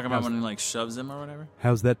 Talking about when he like shoves him or whatever.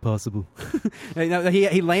 How's that possible?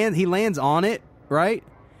 he lands on it, right?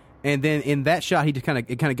 And then in that shot, it kind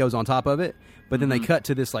of goes on top of it. But then they cut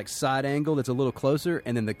to this like side angle that's a little closer,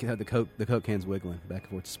 and then the Coke can's wiggling back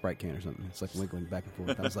and forth. It's a Sprite can or something. It's like wiggling back and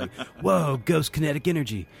forth. I was like, whoa, ghost kinetic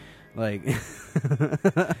energy. Like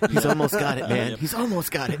he's almost got it, man. He's almost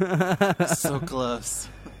got it. So close.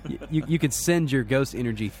 You could send your ghost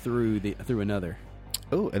energy through another.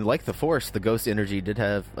 Oh, and like the Force, the ghost energy did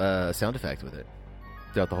have a sound effect with it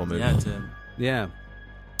throughout the whole movie. Yeah, Tim. Yeah.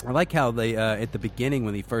 I like how they, at the beginning,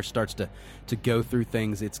 when he first starts to go through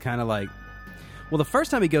things, it's kind of like... Well, the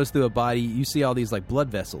first time he goes through a body, you see all these, like, blood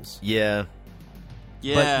vessels. Yeah.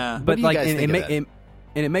 Yeah. But like, and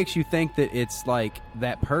it makes you think that it's, like,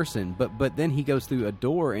 that person. But then he goes through a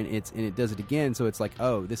door, and it does it again, so it's like,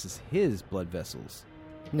 oh, this is his blood vessels.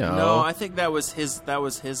 No, I think that was his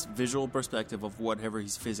visual perspective of whatever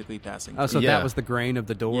he's physically passing through. Oh, so that was the grain of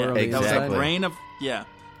the door? Yeah, on the exactly. That was inside? the grain of... Yeah.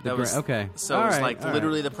 Okay. So it was like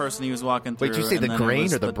literally the person he was walking through. Wait, did you say the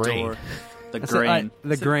grain or the brain? Door. The grain.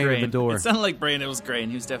 The grain of the door. It sounded like brain. It was grain.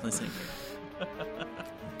 He was definitely saying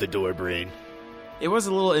the door brain. It was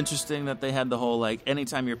a little interesting that they had the whole, like,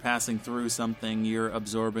 anytime you're passing through something, you're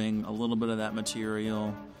absorbing a little bit of that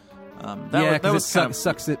material. That was kind of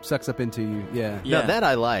sucks up into you. Yeah. No, that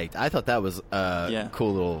I liked. I thought that was a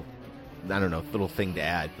cool little, I don't know, little thing to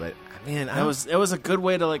add. But man, it was a good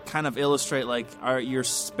way to like kind of illustrate like you're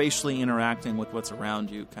spatially interacting with what's around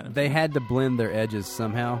you. Kind of. They had to blend their edges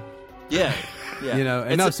somehow. Yeah. Yeah. You know,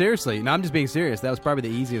 and no, seriously. No, I'm just being serious. That was probably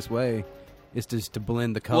the easiest way. is just to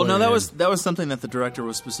blend the color. Well, no, in. that was something that the director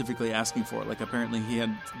was specifically asking for. Like, apparently he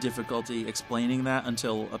had difficulty explaining that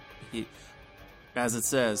until he, as it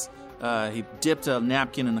says, he dipped a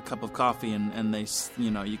napkin in a cup of coffee, and they,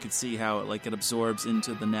 you could see how it absorbs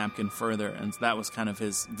into the napkin further, and that was kind of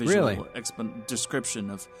his visual description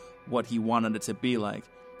of what he wanted it to be like.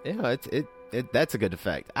 Yeah, that's a good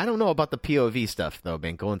effect. I don't know about the POV stuff though,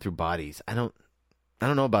 man. Going through bodies, I don't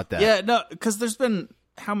know about that. Yeah, no, because there's been,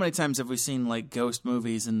 how many times have we seen like ghost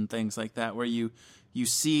movies and things like that where you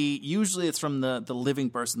see, usually it's from the living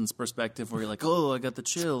person's perspective where you're like, oh, I got the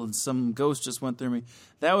chill and some ghost just went through me.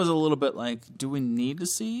 That was a little bit like, do we need to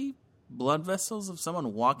see blood vessels of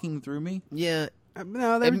someone walking through me? Yeah.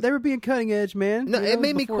 No, they were being cutting edge, man. No, it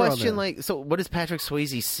made me question, like, so what does Patrick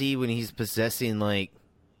Swayze see when he's possessing, like,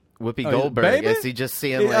 Whoopi Goldberg? Baby? Is he just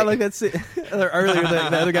seeing, I like that scene. Earlier,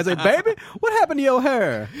 the other guy said, baby, what happened to your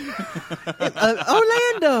hair?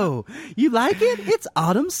 Orlando, you like it? It's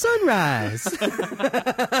autumn sunrise.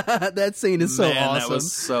 That scene is so awesome. That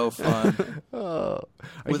was so fun.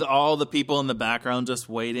 With all the people in the background just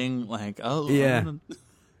waiting, like, oh. Yeah.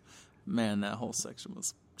 Man, that whole section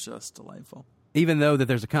was just delightful. Even though that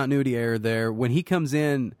there's a continuity error there, when he comes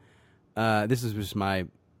in, this is just my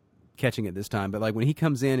catching it this time, but like when he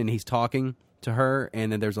comes in and he's talking to her,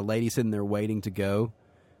 and then there's a lady sitting there waiting to go,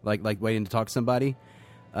 like waiting to talk to somebody.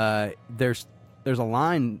 There's a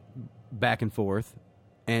line back and forth,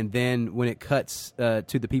 and then when it cuts to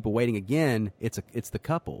the people waiting again, it's the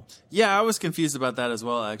couple. Yeah, I was confused about that as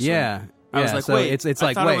well. Actually, yeah. I was like, so wait, it's I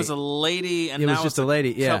like, thought wait, it was a lady, and it now was just it's a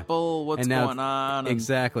lady, couple. What's going on?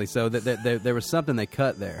 Exactly. So there was something they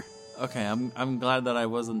cut there. Okay, I'm glad that I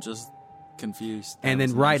wasn't just confused. And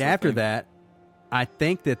then right after that, I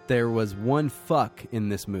think that there was one fuck in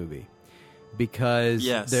this movie, because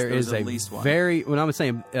there is at least one. when I was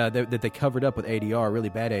saying that they covered up with ADR, really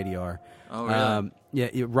bad ADR. Oh,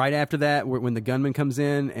 really? Right after that, when the gunman comes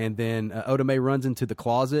in, and then Oda Mae runs into the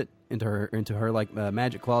closet, into her like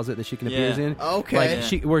magic closet that she can appear in. Okay,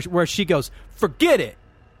 like where she goes, forget it.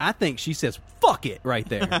 I think she says "fuck it" right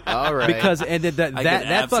there. All right, because that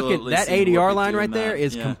ADR line right there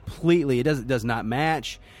is completely, it does not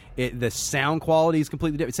match. The sound quality is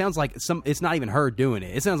completely different. It sounds like it's not even her doing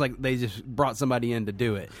it. It sounds like they just brought somebody in to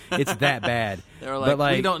do it. It's that bad. They were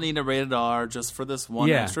like, we don't need a rated R just for this one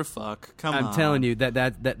extra fuck. Come on. I'm telling you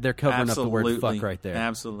that they're covering up the word fuck right there.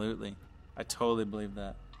 Absolutely. I totally believe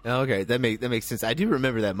that. Okay, that makes sense. I do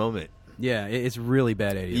remember that moment. Yeah, it's really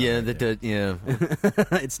bad ADR. Yeah,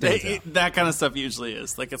 it stands out. That kind of stuff usually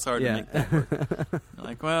is. Like, it's hard to make that work.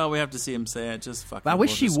 Like, well, we have to see him say it. Just fuck. I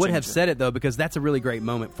wish she would have said it, though, because that's a really great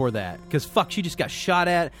moment for that. Because fuck, she just got shot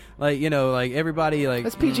at. Like, like everybody, like,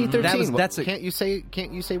 that's PG-13. That's can't you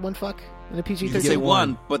say one fuck in a PG-13? You can say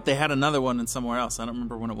one, but they had another one in somewhere else. I don't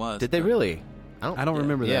remember when it was. Did they really? I don't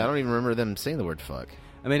remember that. Yeah, I don't even remember them saying the word fuck.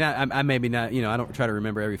 I mean, I maybe not, I don't try to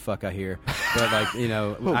remember every fuck I hear, but like,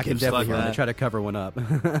 I can definitely hear them. I try to cover one up.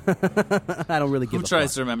 I don't really give a fuck. Who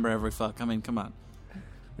tries to remember every fuck? I mean, come on.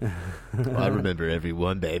 I remember every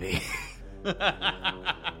one, baby. There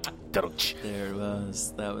it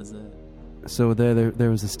was. That was it. So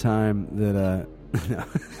there was this time that,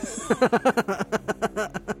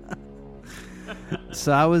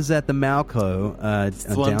 so I was at the Malco,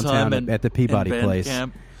 downtown at the Peabody Place.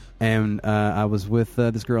 Camp. And I was with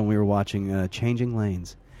this girl, and we were watching Changing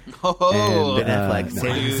Lanes. Oh, Ben Affleck,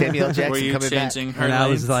 Samuel Jackson were you coming changing back. her and lanes? I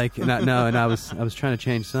was like, no, and I was trying to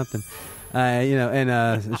change something, so I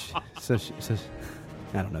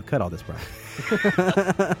don't know, cut all this, bro.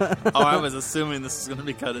 I was assuming this was going to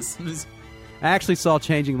be cut as soon as. I actually saw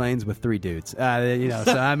Changing Lanes with 3 dudes. So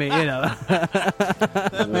I mean,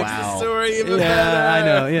 that makes the story even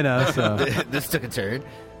better. I know, so this took a turn.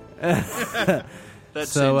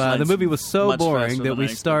 So the movie was so boring that we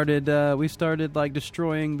started like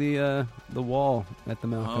destroying the wall at the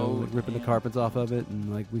Malco, ripping the carpets off of it,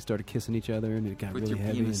 and like we started kissing each other, and it got with really your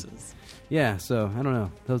heavy. Penises. Yeah, so I don't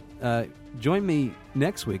know. Join me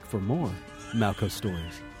next week for more Malco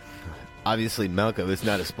stories. Obviously, Malco is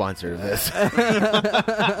not a sponsor of this.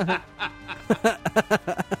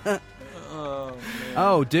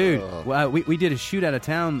 Oh, dude. We did a shoot out of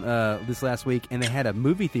town this last week, and they had a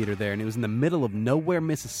movie theater there, and it was in the middle of nowhere,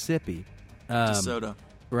 Mississippi. DeSoto.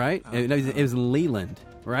 Right? It was in Leland,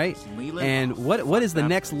 right? Leland? And what is the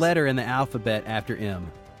next letter in the alphabet after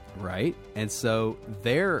M? Right? And so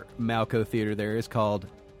their Malco theater there is called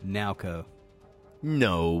Nowco.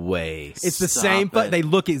 No way. It's the same, but they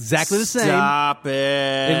look exactly the same. Stop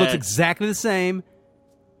it. It looks exactly the same.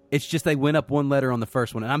 It's just they went up one letter on the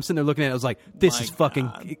first one, and I'm sitting there looking at it. I was like, "This My is fucking.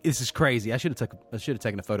 God. This is crazy." I should have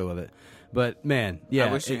taken a photo of it, but man, yeah,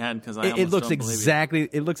 I wish you had, 'cause I it almost looks don't believe you. exactly.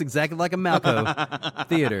 It looks exactly like a Malco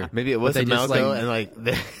theater. Maybe it But was they a just, Malco, like- and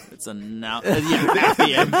like It's a now. Yeah, at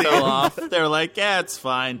the end fell off. They're like, yeah, it's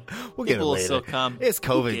fine. we'll get it People will later. still come. It's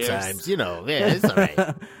Who COVID cares? times, you know. Yeah, it's all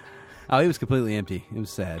right. Oh, it was completely empty. It was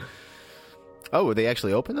sad. Oh, were they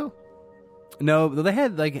actually open though? No, they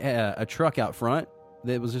had like a truck out front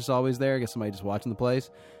that was just always there. I guess somebody just watching the place.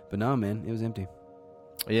 But no, man, it was empty.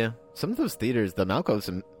 Yeah, some of those theaters, the Malcos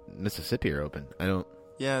in Mississippi, are open. I don't.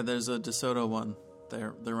 Yeah, there's a DeSoto one.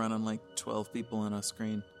 They're running like 12 people in a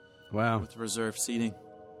screen. Wow. With reserved seating,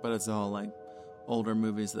 but it's all like older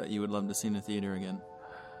movies that you would love to see in a theater again.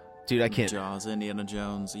 Dude, I can't. Jaws, Indiana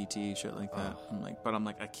Jones, E.T., shit like that. I'm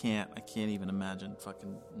like, I can't even imagine.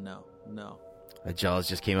 Fucking no. Jaws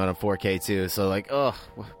just came out on 4K too, so like, oh,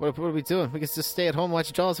 what are we doing? We can just stay at home and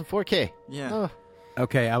watch Jaws in 4K. Yeah. Oh.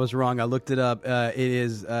 Okay, I was wrong. I looked it up. It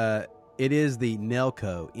is the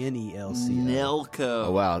Nelco, Nelco. Nelco.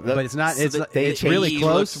 Oh wow, But it's not. So It's really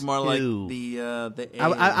close. Looks more like the A.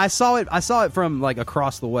 I saw it from like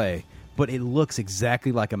across the way, but it looks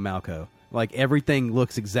exactly like a Malco. Like everything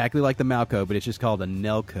looks exactly like the Malco, but it's just called a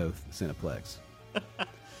Nelco Cineplex.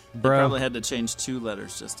 Bro, Probably had to change 2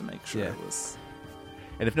 letters just to make sure Yeah. it was.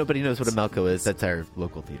 And if nobody knows what a Malco is, that's our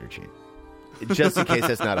local theater chain. Just in case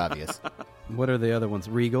that's not obvious. what are the other ones?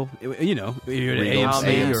 Regal, you know, either Regal,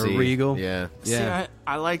 AMC or AMC. Regal. Yeah. See,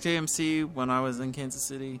 I liked AMC when I was in Kansas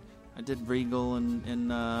City. I did Regal in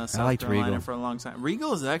South liked Carolina Regal. for a long time.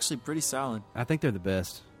 Regal is actually pretty solid. I think they're the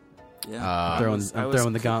best. Yeah, I'm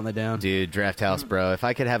throwing the gauntlet down. Dude, Draft House, bro. If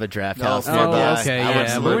I could have a Draft No, House fuck nearby, that. okay, I would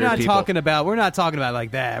yeah. But murder we're not people. talking about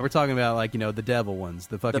like that. We're talking about like, you know, the devil ones,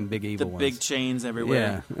 the fucking big evil the ones. big chains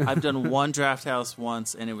everywhere. Yeah. I've done one Draft House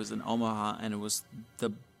once, and it was in Omaha, and it was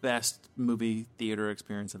the best movie theater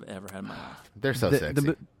experience I've ever had in my life. They're so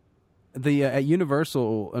sexy. The at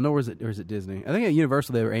Universal, or is it Disney? I think at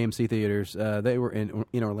Universal they were AMC theaters. They were in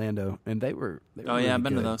Orlando, and they were Oh, yeah, I've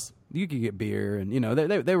been to those. You could get beer, and you know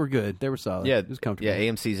they were good. They were solid. Yeah, it was comfortable. Yeah,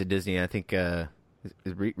 AMC's at Disney. I think is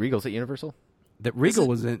Regal's at Universal. The Regal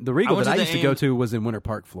was in the Regal I went that I to used the to go to was in Winter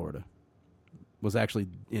Park, Florida. Was actually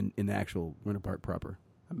in the actual Winter Park proper.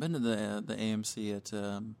 I've been to the AMC at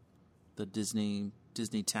the Disney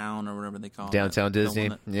Town or whatever they call it. Downtown The Disney.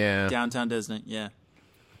 one that- Yeah. Downtown Disney. Yeah.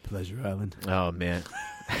 Pleasure Island. Oh man.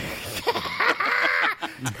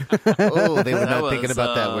 Oh, they were That not was, thinking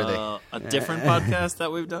about that, were they? A different podcast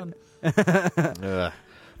that we've done.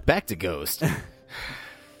 Back to Ghost.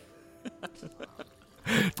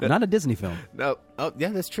 Not a Disney film. No. Oh, yeah,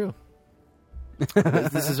 that's true.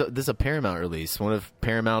 This is a Paramount release. One of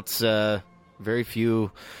Paramount's very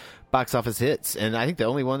few box office hits, and I think the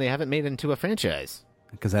only one they haven't made into a franchise.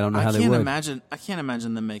 Because I don't know how I they can't would. I can't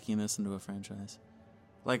imagine them making this into a franchise.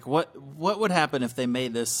 Like, what would happen if they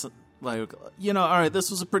made this, like, you know, all right,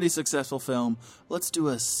 this was a pretty successful film. Let's do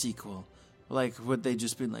a sequel. Like, would they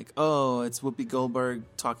just be like, oh, it's Whoopi Goldberg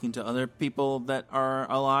talking to other people that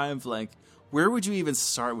are alive? Like, where would you even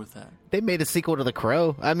start with that? They made a sequel to The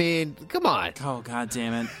Crow. I mean, come on. Oh, God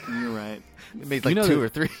damn it. You're right. They made like You know 2 that- or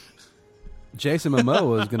 3. Jason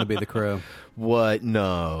Momoa is going to be the Crow. What?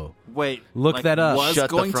 No. Wait. Look like, that up. Was Shut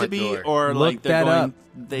the going to front be, door. or Look like they're that going,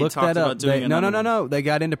 up. they Look talked that up. about doing No. another one? They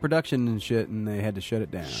got into production and shit, and they had to shut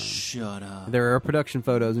it down. Shut up. There are production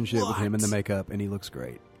photos and shit with What? him in the makeup, and he looks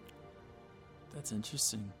great. That's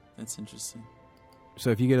interesting. So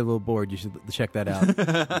if you get a little bored, you should check that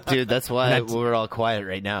out. Dude, that's why That's- we're all quiet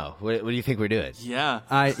right now. What do you think we're doing? Yeah.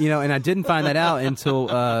 And I didn't find that out until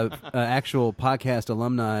actual podcast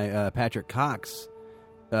alumni Patrick Cox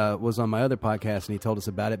was on my other podcast, and he told us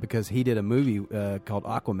about it because he did a movie called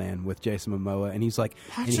Aquaman with Jason Momoa, and he's like,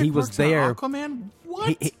 Patrick and he was works on there. Aquaman?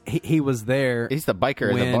 What? He was there. He's the biker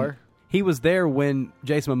in the when- bar. He was there when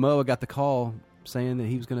Jason Momoa got the call saying that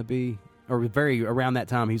he was going to be, or very around that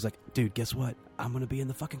time. He was like, "Dude, guess what? I'm going to be in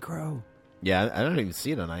the fucking Crow." Yeah, I don't even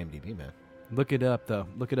see it on IMDb, man. Look it up though.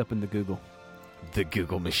 Look it up in the Google. The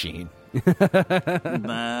Google machine.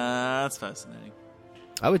 That's fascinating.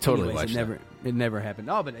 I would totally Anyways, watch it never happened.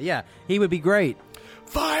 Oh, but yeah, he would be great.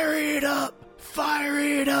 Fire it up! Fire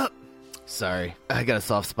it up! Sorry, I got a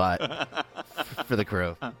soft spot for The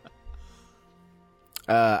Crow.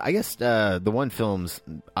 I guess the one film's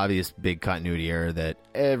obvious big continuity error that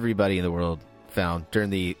everybody in the world found during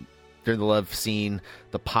the love scene,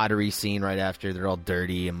 the pottery scene right after, they're all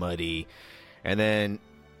dirty and muddy, and then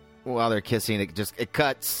while they're kissing, it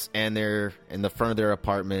cuts and they're in the front of their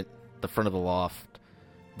apartment, the front of the loft.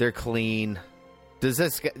 They're clean.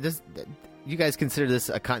 you guys consider this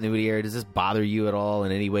a continuity error? Does this bother you at all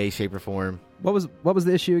in any way, shape, or form? What was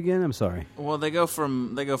the issue again? I'm sorry. Well, they go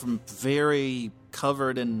from very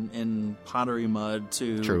covered in pottery mud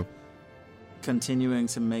to True. continuing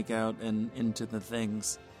to make out and into the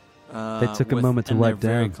things. They took a moment to wipe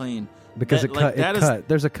they're down. very clean Because it cut. that It is- cut.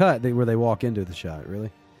 There's a cut where they walk into the shot.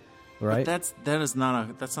 Really, right? But that's not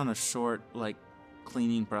a short like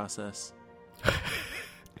cleaning process.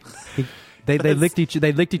 They licked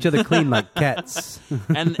each other clean like cats.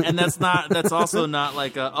 and that's also not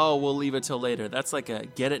like we'll leave it till later. That's like a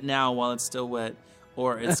get it now while it's still wet,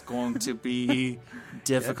 or it's going to be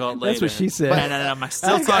difficult later. That's what she said. And am I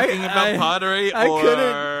still talking about pottery?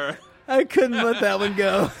 I couldn't let that one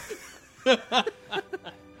go.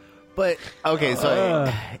 But okay,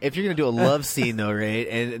 so if you're gonna do a love scene though, right,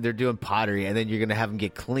 and they're doing pottery, and then you're gonna have them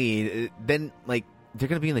get clean, then like they're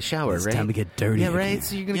gonna be in the shower, It's right? time to get dirty. Yeah, right. again.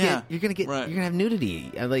 So you're gonna have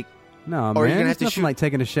nudity, like No, or man. you're gonna have It's to nothing shoot. like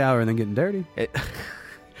taking a shower and then getting dirty.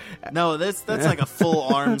 No, that's like a full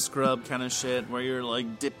arm scrub kind of shit where you're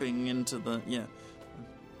like dipping into the Yeah.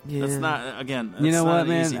 That's not again. You know not what, an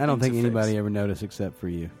man? easy I don't thing think to anybody fix. ever noticed except for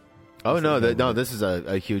you. Oh no, this is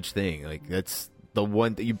a huge thing. Like that's the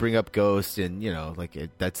one that you bring up Ghost, and you know, like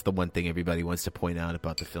that's the one thing everybody wants to point out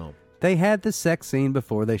about the film. They had the sex scene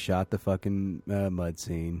before they shot the fucking mud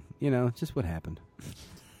scene. You know, just what happened.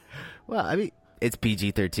 Well, I mean, it's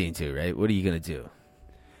PG-13 too, right? What are you gonna do?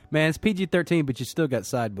 Man, it's PG-13, but you still got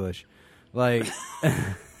side bush. Like,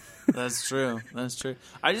 That's true. That's true.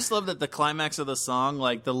 I just love that the climax of the song,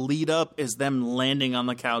 like the lead up, is them landing on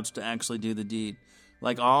the couch to actually do the deed.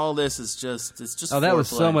 Like all this is just oh, that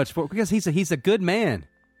was foreplay. so much for because he's a good man.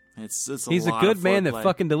 It's he's a lot good of man that foreplay.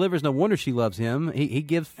 fucking delivers. No wonder she loves him. He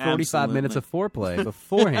gives 45 minutes of foreplay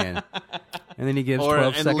beforehand, and then he gives or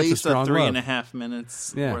 12 at seconds least of strong a 3.5 love.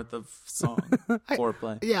 minutes Yeah. worth of song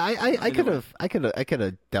foreplay. Yeah, I could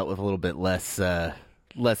have dealt with a little bit less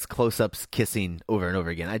close-ups kissing over and over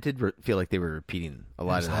again. I did feel like they were repeating a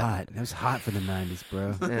lot of that. Hot. That was hot for the 90s,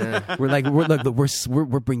 bro.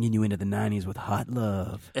 We're bringing you into the 90s with hot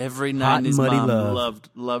love. Every Hot 90s and muddy mom love.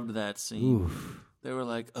 loved that scene. Oof. They were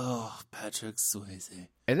like, "Oh, Patrick Swayze."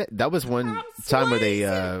 And that was one time where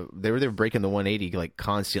they were breaking the 180 like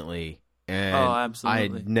constantly, and Oh,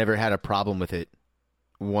 absolutely. I never had a problem with it.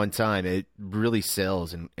 One time, it really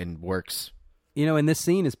sells and works. You know, and this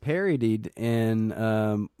scene is parodied in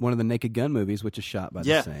one of the Naked Gun movies, which is shot by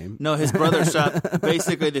the same. No, his brother shot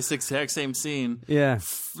basically this exact same scene. Yeah.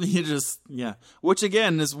 Which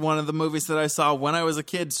again is one of the movies that I saw when I was a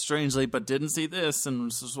kid, strangely, but didn't see this, and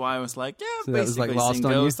this is why I was like, So that was, basically like, lost seen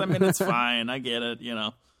on you? Ghost. I mean, it's fine. I get it. You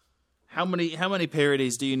know, how many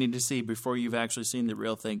parodies do you need to see before you've actually seen the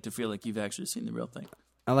real thing to feel like you've actually seen the real thing?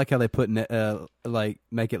 I like how they put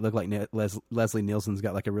make it look like Leslie Nielsen's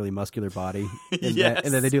got like a really muscular body, and, Yes.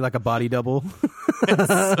 and then they do like a body double.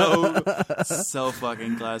 It's so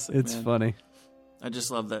fucking classic. It's man. funny. I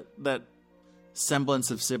just love that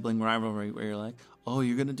semblance of sibling rivalry where you're like, oh,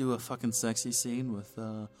 you're gonna do a fucking sexy scene with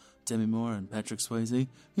Demi Moore and Patrick Swayze.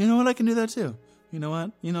 You know what? I can do that too. You know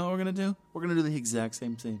what? You know what we're gonna do? We're gonna do the exact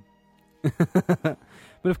same scene.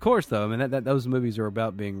 But of course, though, I mean that those movies are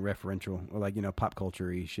about being referential or like pop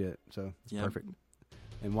culture-y shit. So it's Yep. perfect.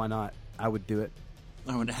 And why not? I would do it.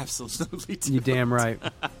 I would absolutely do You it. damn right.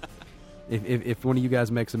 If one of you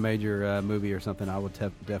guys makes a major movie or something, I would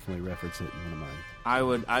definitely reference it in one of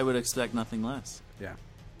mine. I would expect nothing less. Yeah.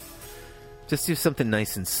 Just do something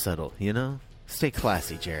nice and subtle, you know? Stay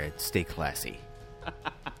classy, Jared. Stay classy.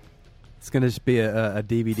 It's gonna just be a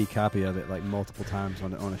DVD copy of it, like multiple times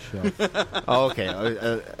on a shelf. Oh,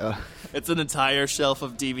 okay. It's an entire shelf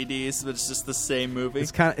of DVDs, but it's just the same movie.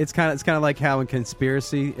 It's kind of like how in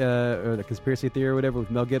Conspiracy or the Conspiracy Theory or whatever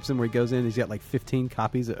with Mel Gibson, where he goes in, and he's got like 15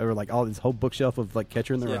 copies or like all this whole bookshelf of like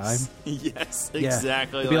Catcher in the Rye. Yes, Yeah.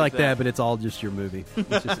 exactly. It'd be like that, but it's all just your movie.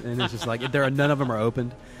 And it's just like none of them are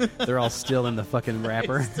opened. They're all still in the fucking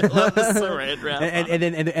wrapper. Still have the saran wrap and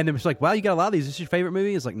then it's like, wow, you got a lot of these. Is this your favorite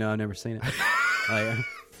movie? It's like, no, I've never seen it.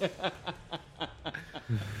 Like,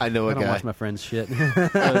 I know a I don't guy. watch my friends' shit. I know a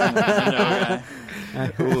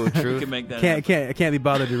guy. Ooh, true. You can make that Can't be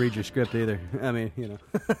bothered to read your script either. I mean,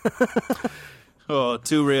 Oh,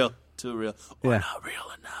 too real. Too real. Or Yeah. not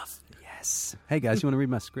real enough. Yes. Hey guys, you want to read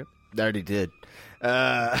my script? I already did. Oh.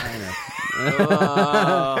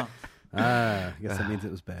 I guess that means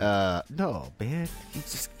it was bad. No, man. You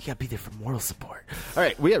gotta be there for moral support. All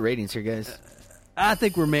right, we got ratings here, guys. I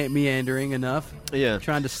think we're meandering enough. Yeah.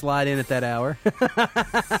 Trying to slide in at that hour.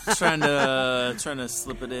 trying to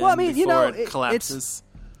slip it in Well, I mean, before it collapses.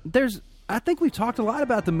 I think we've talked a lot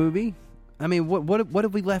about the movie. I mean, what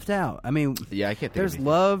have we left out? I mean, yeah, I can't think there's of anything.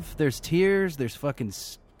 love, there's tears, there's fucking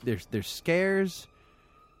there's scares.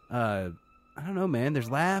 I don't know, man. There's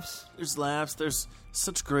laughs. There's laughs. There's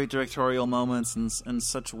such great directorial moments and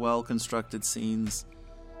such well constructed scenes.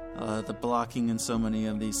 The blocking in so many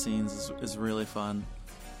of these scenes is really fun.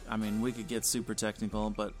 I mean, we could get super technical,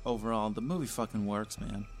 but overall, the movie fucking works,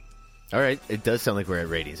 man. All right, it does sound like we're at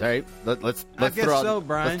ratings. All right, let's guess throw out, so,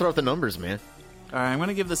 Brian. Let's throw out the numbers, man. All right, I'm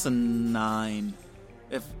gonna give this a 9.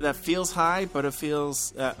 If that feels high, but it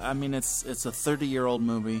feels. I mean, it's a 30-year-old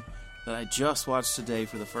movie that I just watched today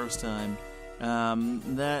for the first time.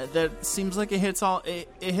 That seems like it hit all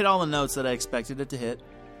the notes that I expected it to hit.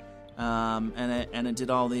 And it did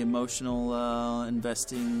all the emotional,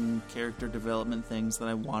 investing, character development things that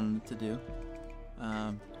I wanted it to do.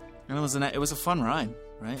 And it was a fun ride,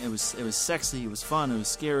 right? It was sexy, it was fun, it was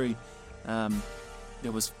scary.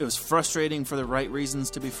 It was frustrating for the right reasons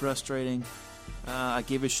to be frustrating. I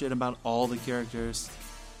gave a shit about all the characters,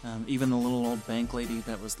 even the little old bank lady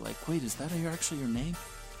that was like, "Wait, is that actually your name?"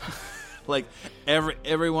 Like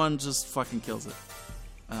everyone just fucking kills it.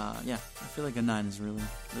 Yeah, I feel like a 9 is really,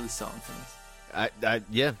 really solid for this.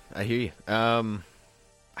 Yeah, I hear you.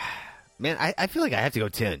 Man, I feel like I have to go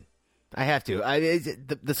 10. I have to.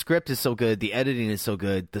 The script is so good. The editing is so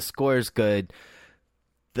good. The score is good.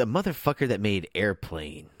 The motherfucker that made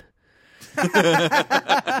Airplane.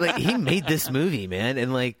 Like, he made this movie, man.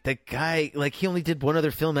 And, like, the guy, like, he only did one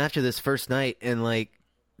other film after this, First Night, and, like,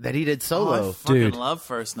 that he did solo. I fucking love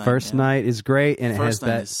First Night. First Night is great, and First it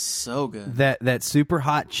Night has is so good. that super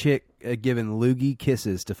hot chick giving loogie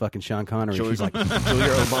kisses to fucking Sean Connery. She's like,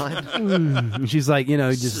 Julia Roman. She's like,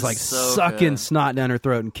 just This like is so sucking good. snot down her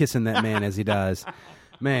throat and kissing that man as he dies.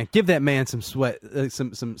 Man, give that man some sweat,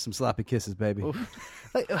 some sloppy kisses, baby.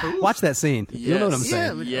 Watch that scene. Yes. You know what I'm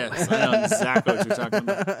saying? Yes, I know exactly what you're talking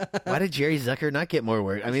about. Why did Jerry Zucker not get more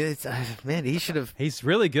work? I mean, it's man, he should have. He's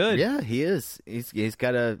really good. Yeah, he is. He's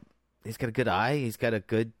got a good eye. He's got a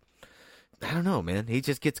good. I don't know, man. He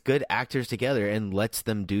just gets good actors together and lets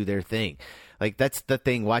them do their thing. Like, that's the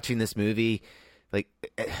thing. Watching this movie, like,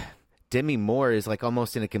 Demi Moore is like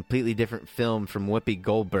almost in a completely different film from Whoopi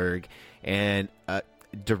Goldberg, and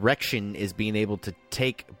direction is being able to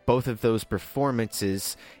take both of those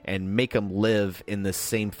performances and make them live in the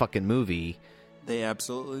same fucking movie. They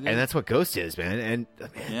absolutely do. And that's what Ghost is, man. And man,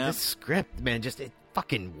 Yeah. this script, man, just it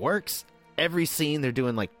fucking works. Every scene, they're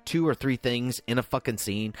doing like 2 or 3 things in a fucking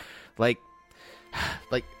scene. Like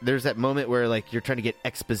there's that moment where like you're trying to get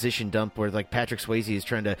exposition dump where like Patrick Swayze is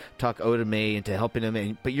trying to talk Oda Mae into helping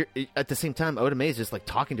him, but you're at the same time Oda Mae is just like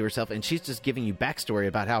talking to herself and she's just giving you backstory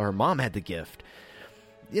about how her mom had the gift.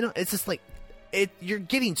 It's just like you're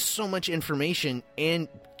getting so much information and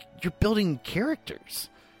you're building characters.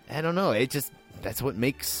 I don't know. That's what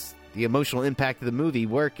makes the emotional impact of the movie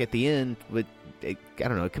work at the end. I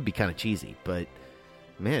don't know. It could be kind of cheesy, but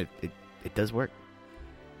man, it does work.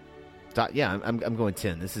 So, yeah, I'm going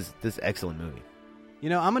 10. This is excellent movie.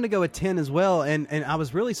 I'm going to go at 10 as well, and I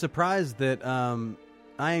was really surprised that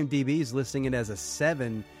IMDb is listing it as a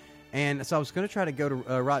 7, and so I was going to try to go to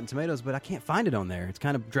Rotten Tomatoes, but I can't find it on there. It's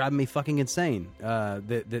kind of driving me fucking insane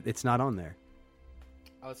that it's not on there.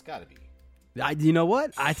 Oh, it's got to be. You know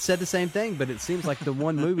what? I said the same thing, but it seems like the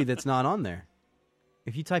one movie that's not on there.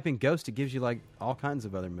 If you type in Ghost, it gives you like all kinds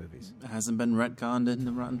of other movies. It hasn't been retconned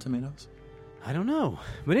into Rotten Tomatoes. I don't know,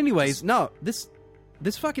 but anyways, no. This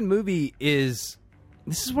fucking movie is.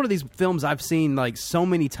 This is one of these films I've seen like so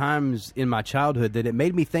many times in my childhood that it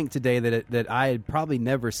made me think today that I had probably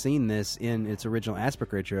never seen this in its original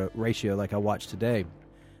aspect ratio like I watched today.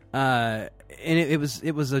 And it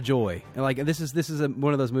was a joy. Like this is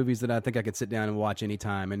one of those movies that I think I could sit down and watch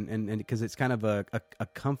anytime, and because it's kind of a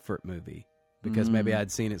comfort movie because maybe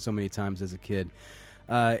I'd seen it so many times as a kid.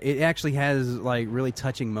 It actually has like really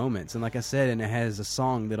touching moments, and like I said, and it has a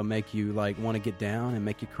song that'll make you like want to get down and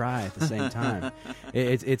make you cry at the same time.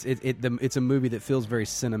 It's a movie that feels very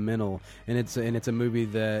sentimental, and it's a movie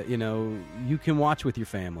that you can watch with your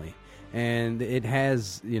family. And it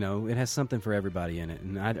has something for everybody in it,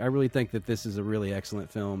 and I really think that this is a really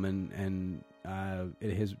excellent film, and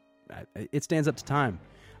it stands up to time.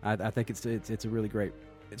 I think it's a really great.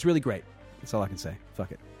 It's really great. That's all I can say.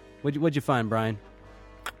 Fuck it. What'd you find, Brian?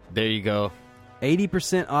 There you go.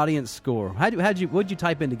 80% audience score. What'd you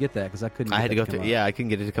type in to get that? Because I couldn't. I had to go through. Yeah, I couldn't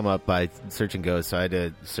get it to come up by search and go, so I had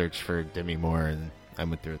to search for Demi Moore, and I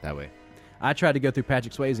went through it that way. I tried to go through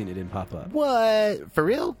Patrick Swayze and it didn't pop up. What? For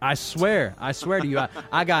real? I swear to you.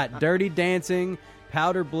 I got Dirty Dancing,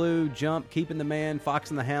 Powder Blue, Jump, Keeping the Man, Fox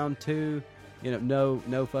and the Hound 2,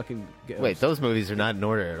 no fucking ghosts. Wait, those movies are not in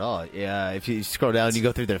order at all. Yeah, if you scroll down, you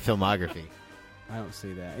go through their filmography. I don't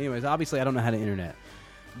see that. Anyways, obviously, I don't know how to internet.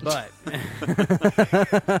 But I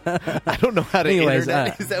don't know how to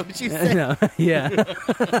internet. Is that what you said? No, yeah.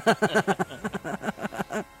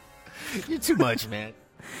 You're too much, man.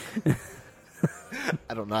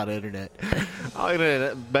 I don't know how to internet. I'll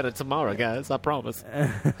internet better tomorrow, guys. I promise.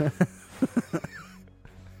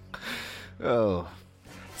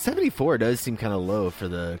 74 does seem kind of low for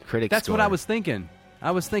the critics. That's score. what I was thinking.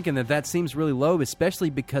 I was thinking that seems really low, especially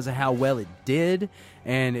because of how well it did.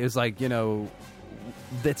 And it was like,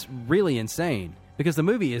 that's really insane. Because the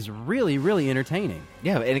movie is really, really entertaining.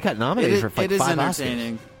 Yeah, and it got nominated for like 5 Oscars. It is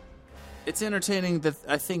entertaining. It's entertaining. That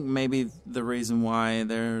I think maybe the reason why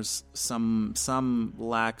there's some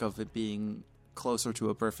lack of it being closer to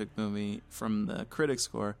a perfect movie from the critic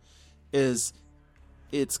score is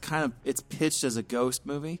it's pitched as a ghost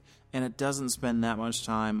movie, and it doesn't spend that much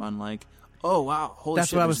time on like, oh wow, holy That's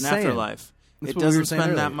shit, what I there's was an saying. afterlife. That's It what we were doesn't saying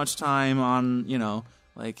spend that earlier. much time on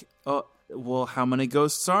like, oh well, how many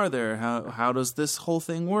ghosts are there? How does this whole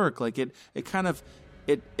thing work? Like it kind of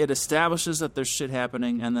it establishes that there's shit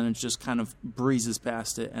happening, and then it just kind of breezes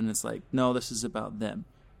past it, and it's like, no, this is about them.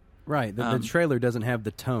 Right. The trailer doesn't have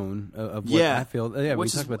the tone of what I feel. Yeah, we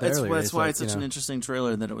talked about that earlier. That's why like, it's such an interesting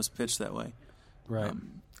trailer that it was pitched that way. Right.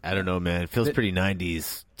 I don't know, man. It feels pretty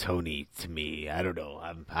 90s Tony to me. I don't know.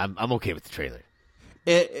 I'm okay with the trailer.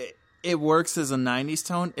 It works as a 90s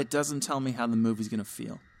tone. It doesn't tell me how the movie's going to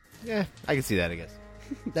feel. Yeah, I can see that, I guess.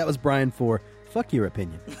 That was Brian for Fuck Your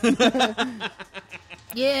Opinion.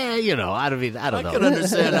 Yeah, I don't know. I can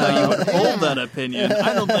understand how you would hold that opinion.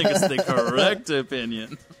 I don't think it's the correct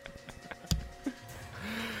opinion.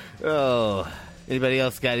 Oh, anybody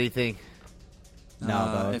else got anything?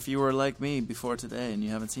 No, if you were like me before today and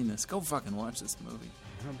you haven't seen this, go fucking watch this movie.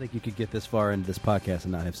 I don't think you could get this far into this podcast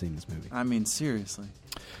and not have seen this movie. I mean, seriously.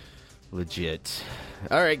 Legit.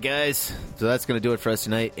 All right, guys. So that's going to do it for us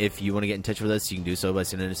tonight. If you want to get in touch with us, you can do so by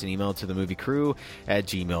sending us an email to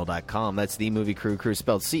themoviecrew@gmail.com. That's the movie crew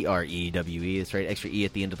spelled CREWE. That's right, extra E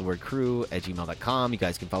at the end of the word crew @gmail.com. You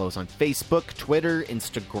guys can follow us on Facebook, Twitter,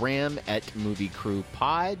 Instagram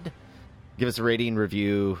 @moviecrewpod. Give us a rating,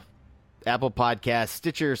 review, Apple Podcasts,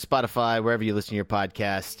 Stitcher, Spotify, wherever you listen to your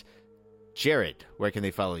podcast. Jared, where can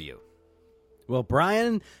they follow you? Well,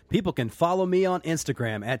 Brian, people can follow me on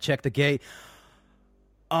Instagram @CheckTheGate,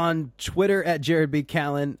 on Twitter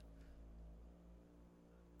 @JaredB.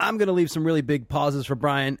 I'm going to leave some really big pauses for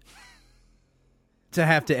Brian to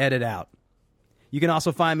have to edit out. You can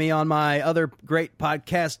also find me on my other great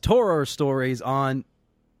podcast, Torah Stories, on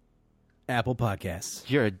Apple Podcasts.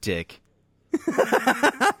 You're a dick.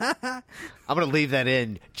 I'm going to leave that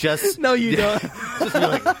in. Just no, you don't. Just be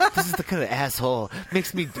like, this is the kind of asshole.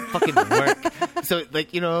 Makes me fucking work. So,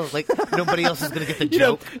 like nobody else is going to get the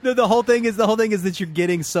joke. The whole thing is that you're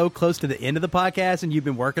getting so close to the end of the podcast, and you've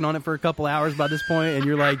been working on it for a couple hours by this point, and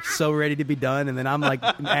you're like so ready to be done, and then I'm like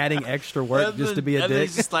adding extra work just to be a dick.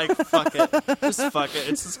 It's just like, fuck it. Just fuck it.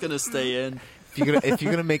 It's just going to stay in. If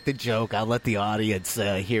you're gonna make the joke, I'll let the audience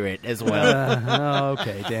hear it as well.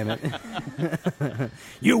 Okay, damn it!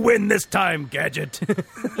 You win this time, Gadget.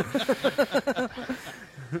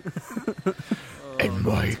 And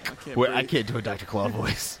Mike, I can't do a Dr. Claw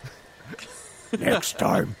voice. Next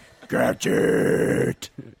time, Gadget.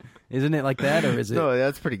 Isn't it like that, or is it? No,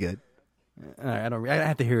 that's pretty good. All right, I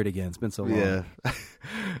have to hear it again. It's been so long. Yeah.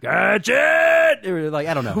 Gadget! Like,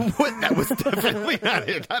 I don't know. What? That was definitely not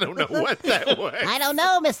it. I don't know what that was. I don't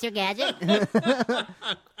know, Mr. Gadget.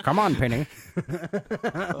 Come on, Penny.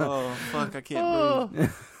 Oh, fuck, I can't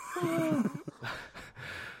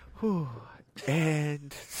breathe.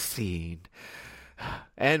 And scene.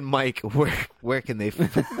 And Mike, where can they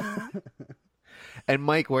And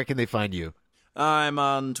Mike, where can they find you? I'm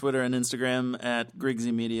on Twitter and Instagram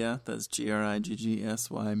 @Griggsy Media. That's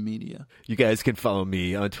GRIGGSY Media. You guys can follow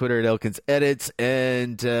me on Twitter @Elkins Edits,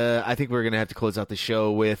 and I think we're going to have to close out the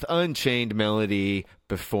show with Unchained Melody,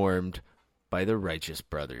 performed by the Righteous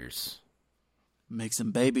Brothers. Make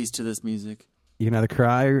some babies to this music. You can either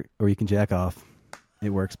cry or you can jack off.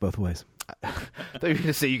 It works both ways. I thought you were going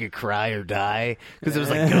to say you could cry or die, because it was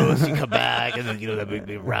like ghosts, you come back, and then, that big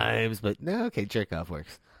rhymes, but no, okay, jerk off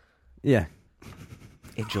works. Yeah.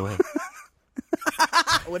 Enjoy.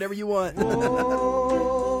 Whatever you want.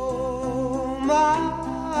 Oh, my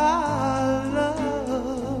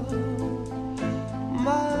love,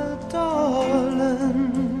 my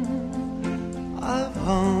darling, I've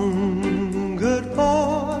hungered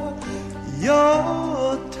for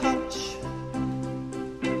your touch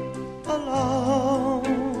a long,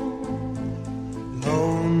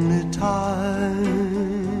 lonely time.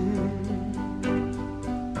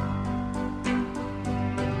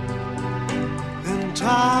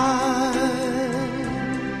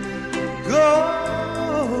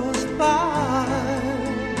 by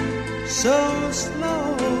so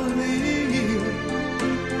slowly,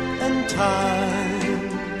 and time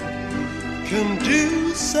can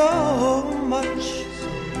do so much.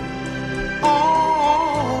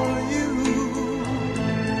 All you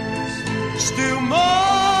still more.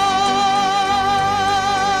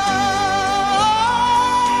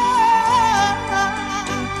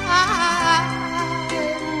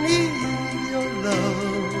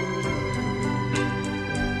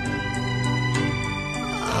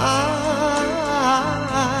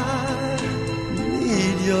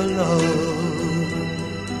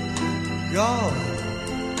 God,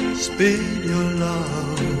 speed your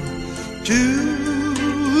love to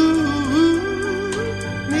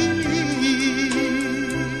me.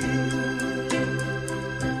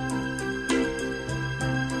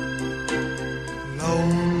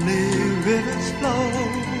 Lonely rivers flow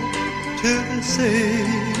to the sea,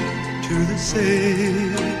 to the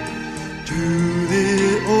sea, to the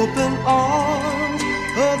open arms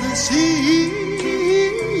of the sea.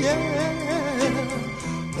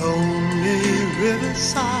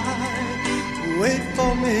 Riverside, wait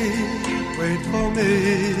for me, wait for me.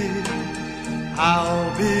 I'll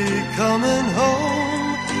be coming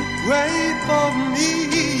home, wait for me.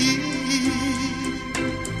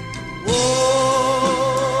 Oh,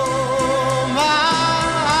 my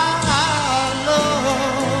love,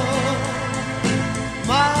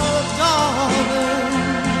 my darling,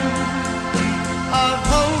 I've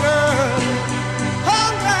hungered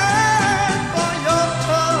for your touch.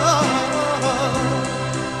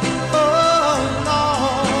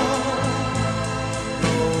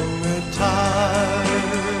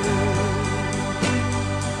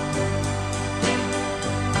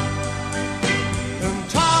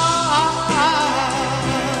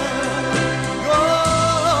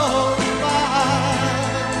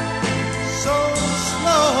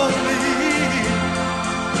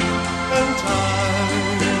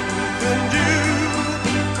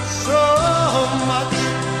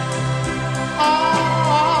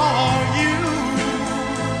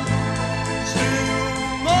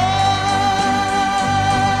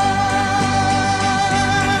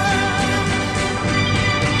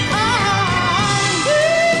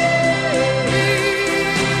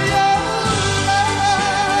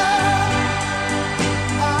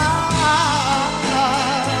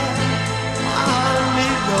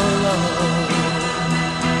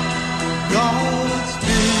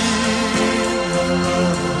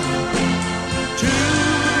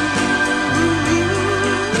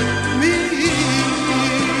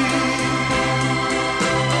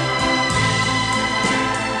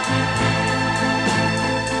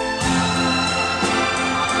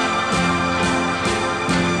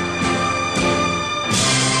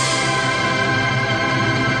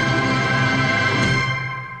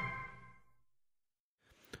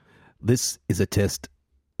 This is a test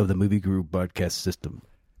of the Movie Guru broadcast system.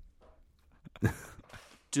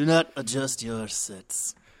 Do not adjust your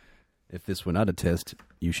sets. If this were not a test,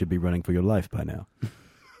 you should be running for your life by now.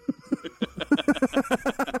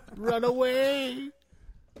 Run away!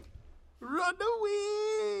 Run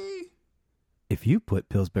away! If you put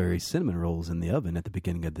Pillsbury cinnamon rolls in the oven at the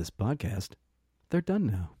beginning of this podcast, they're done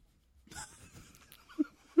now.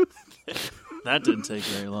 That didn't take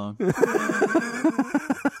very long.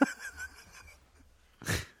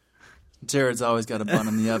 Jared's always got a bun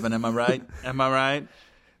in the oven, am I right? Am I right?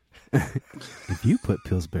 If you put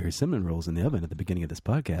Pillsbury cinnamon rolls in the oven at the beginning of this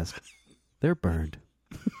podcast, they're burned.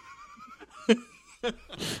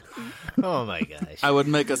 Oh my gosh. I would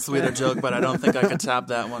make a sweeter joke, but I don't think I could top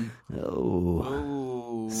that one.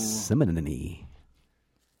 Oh. Cinnamony.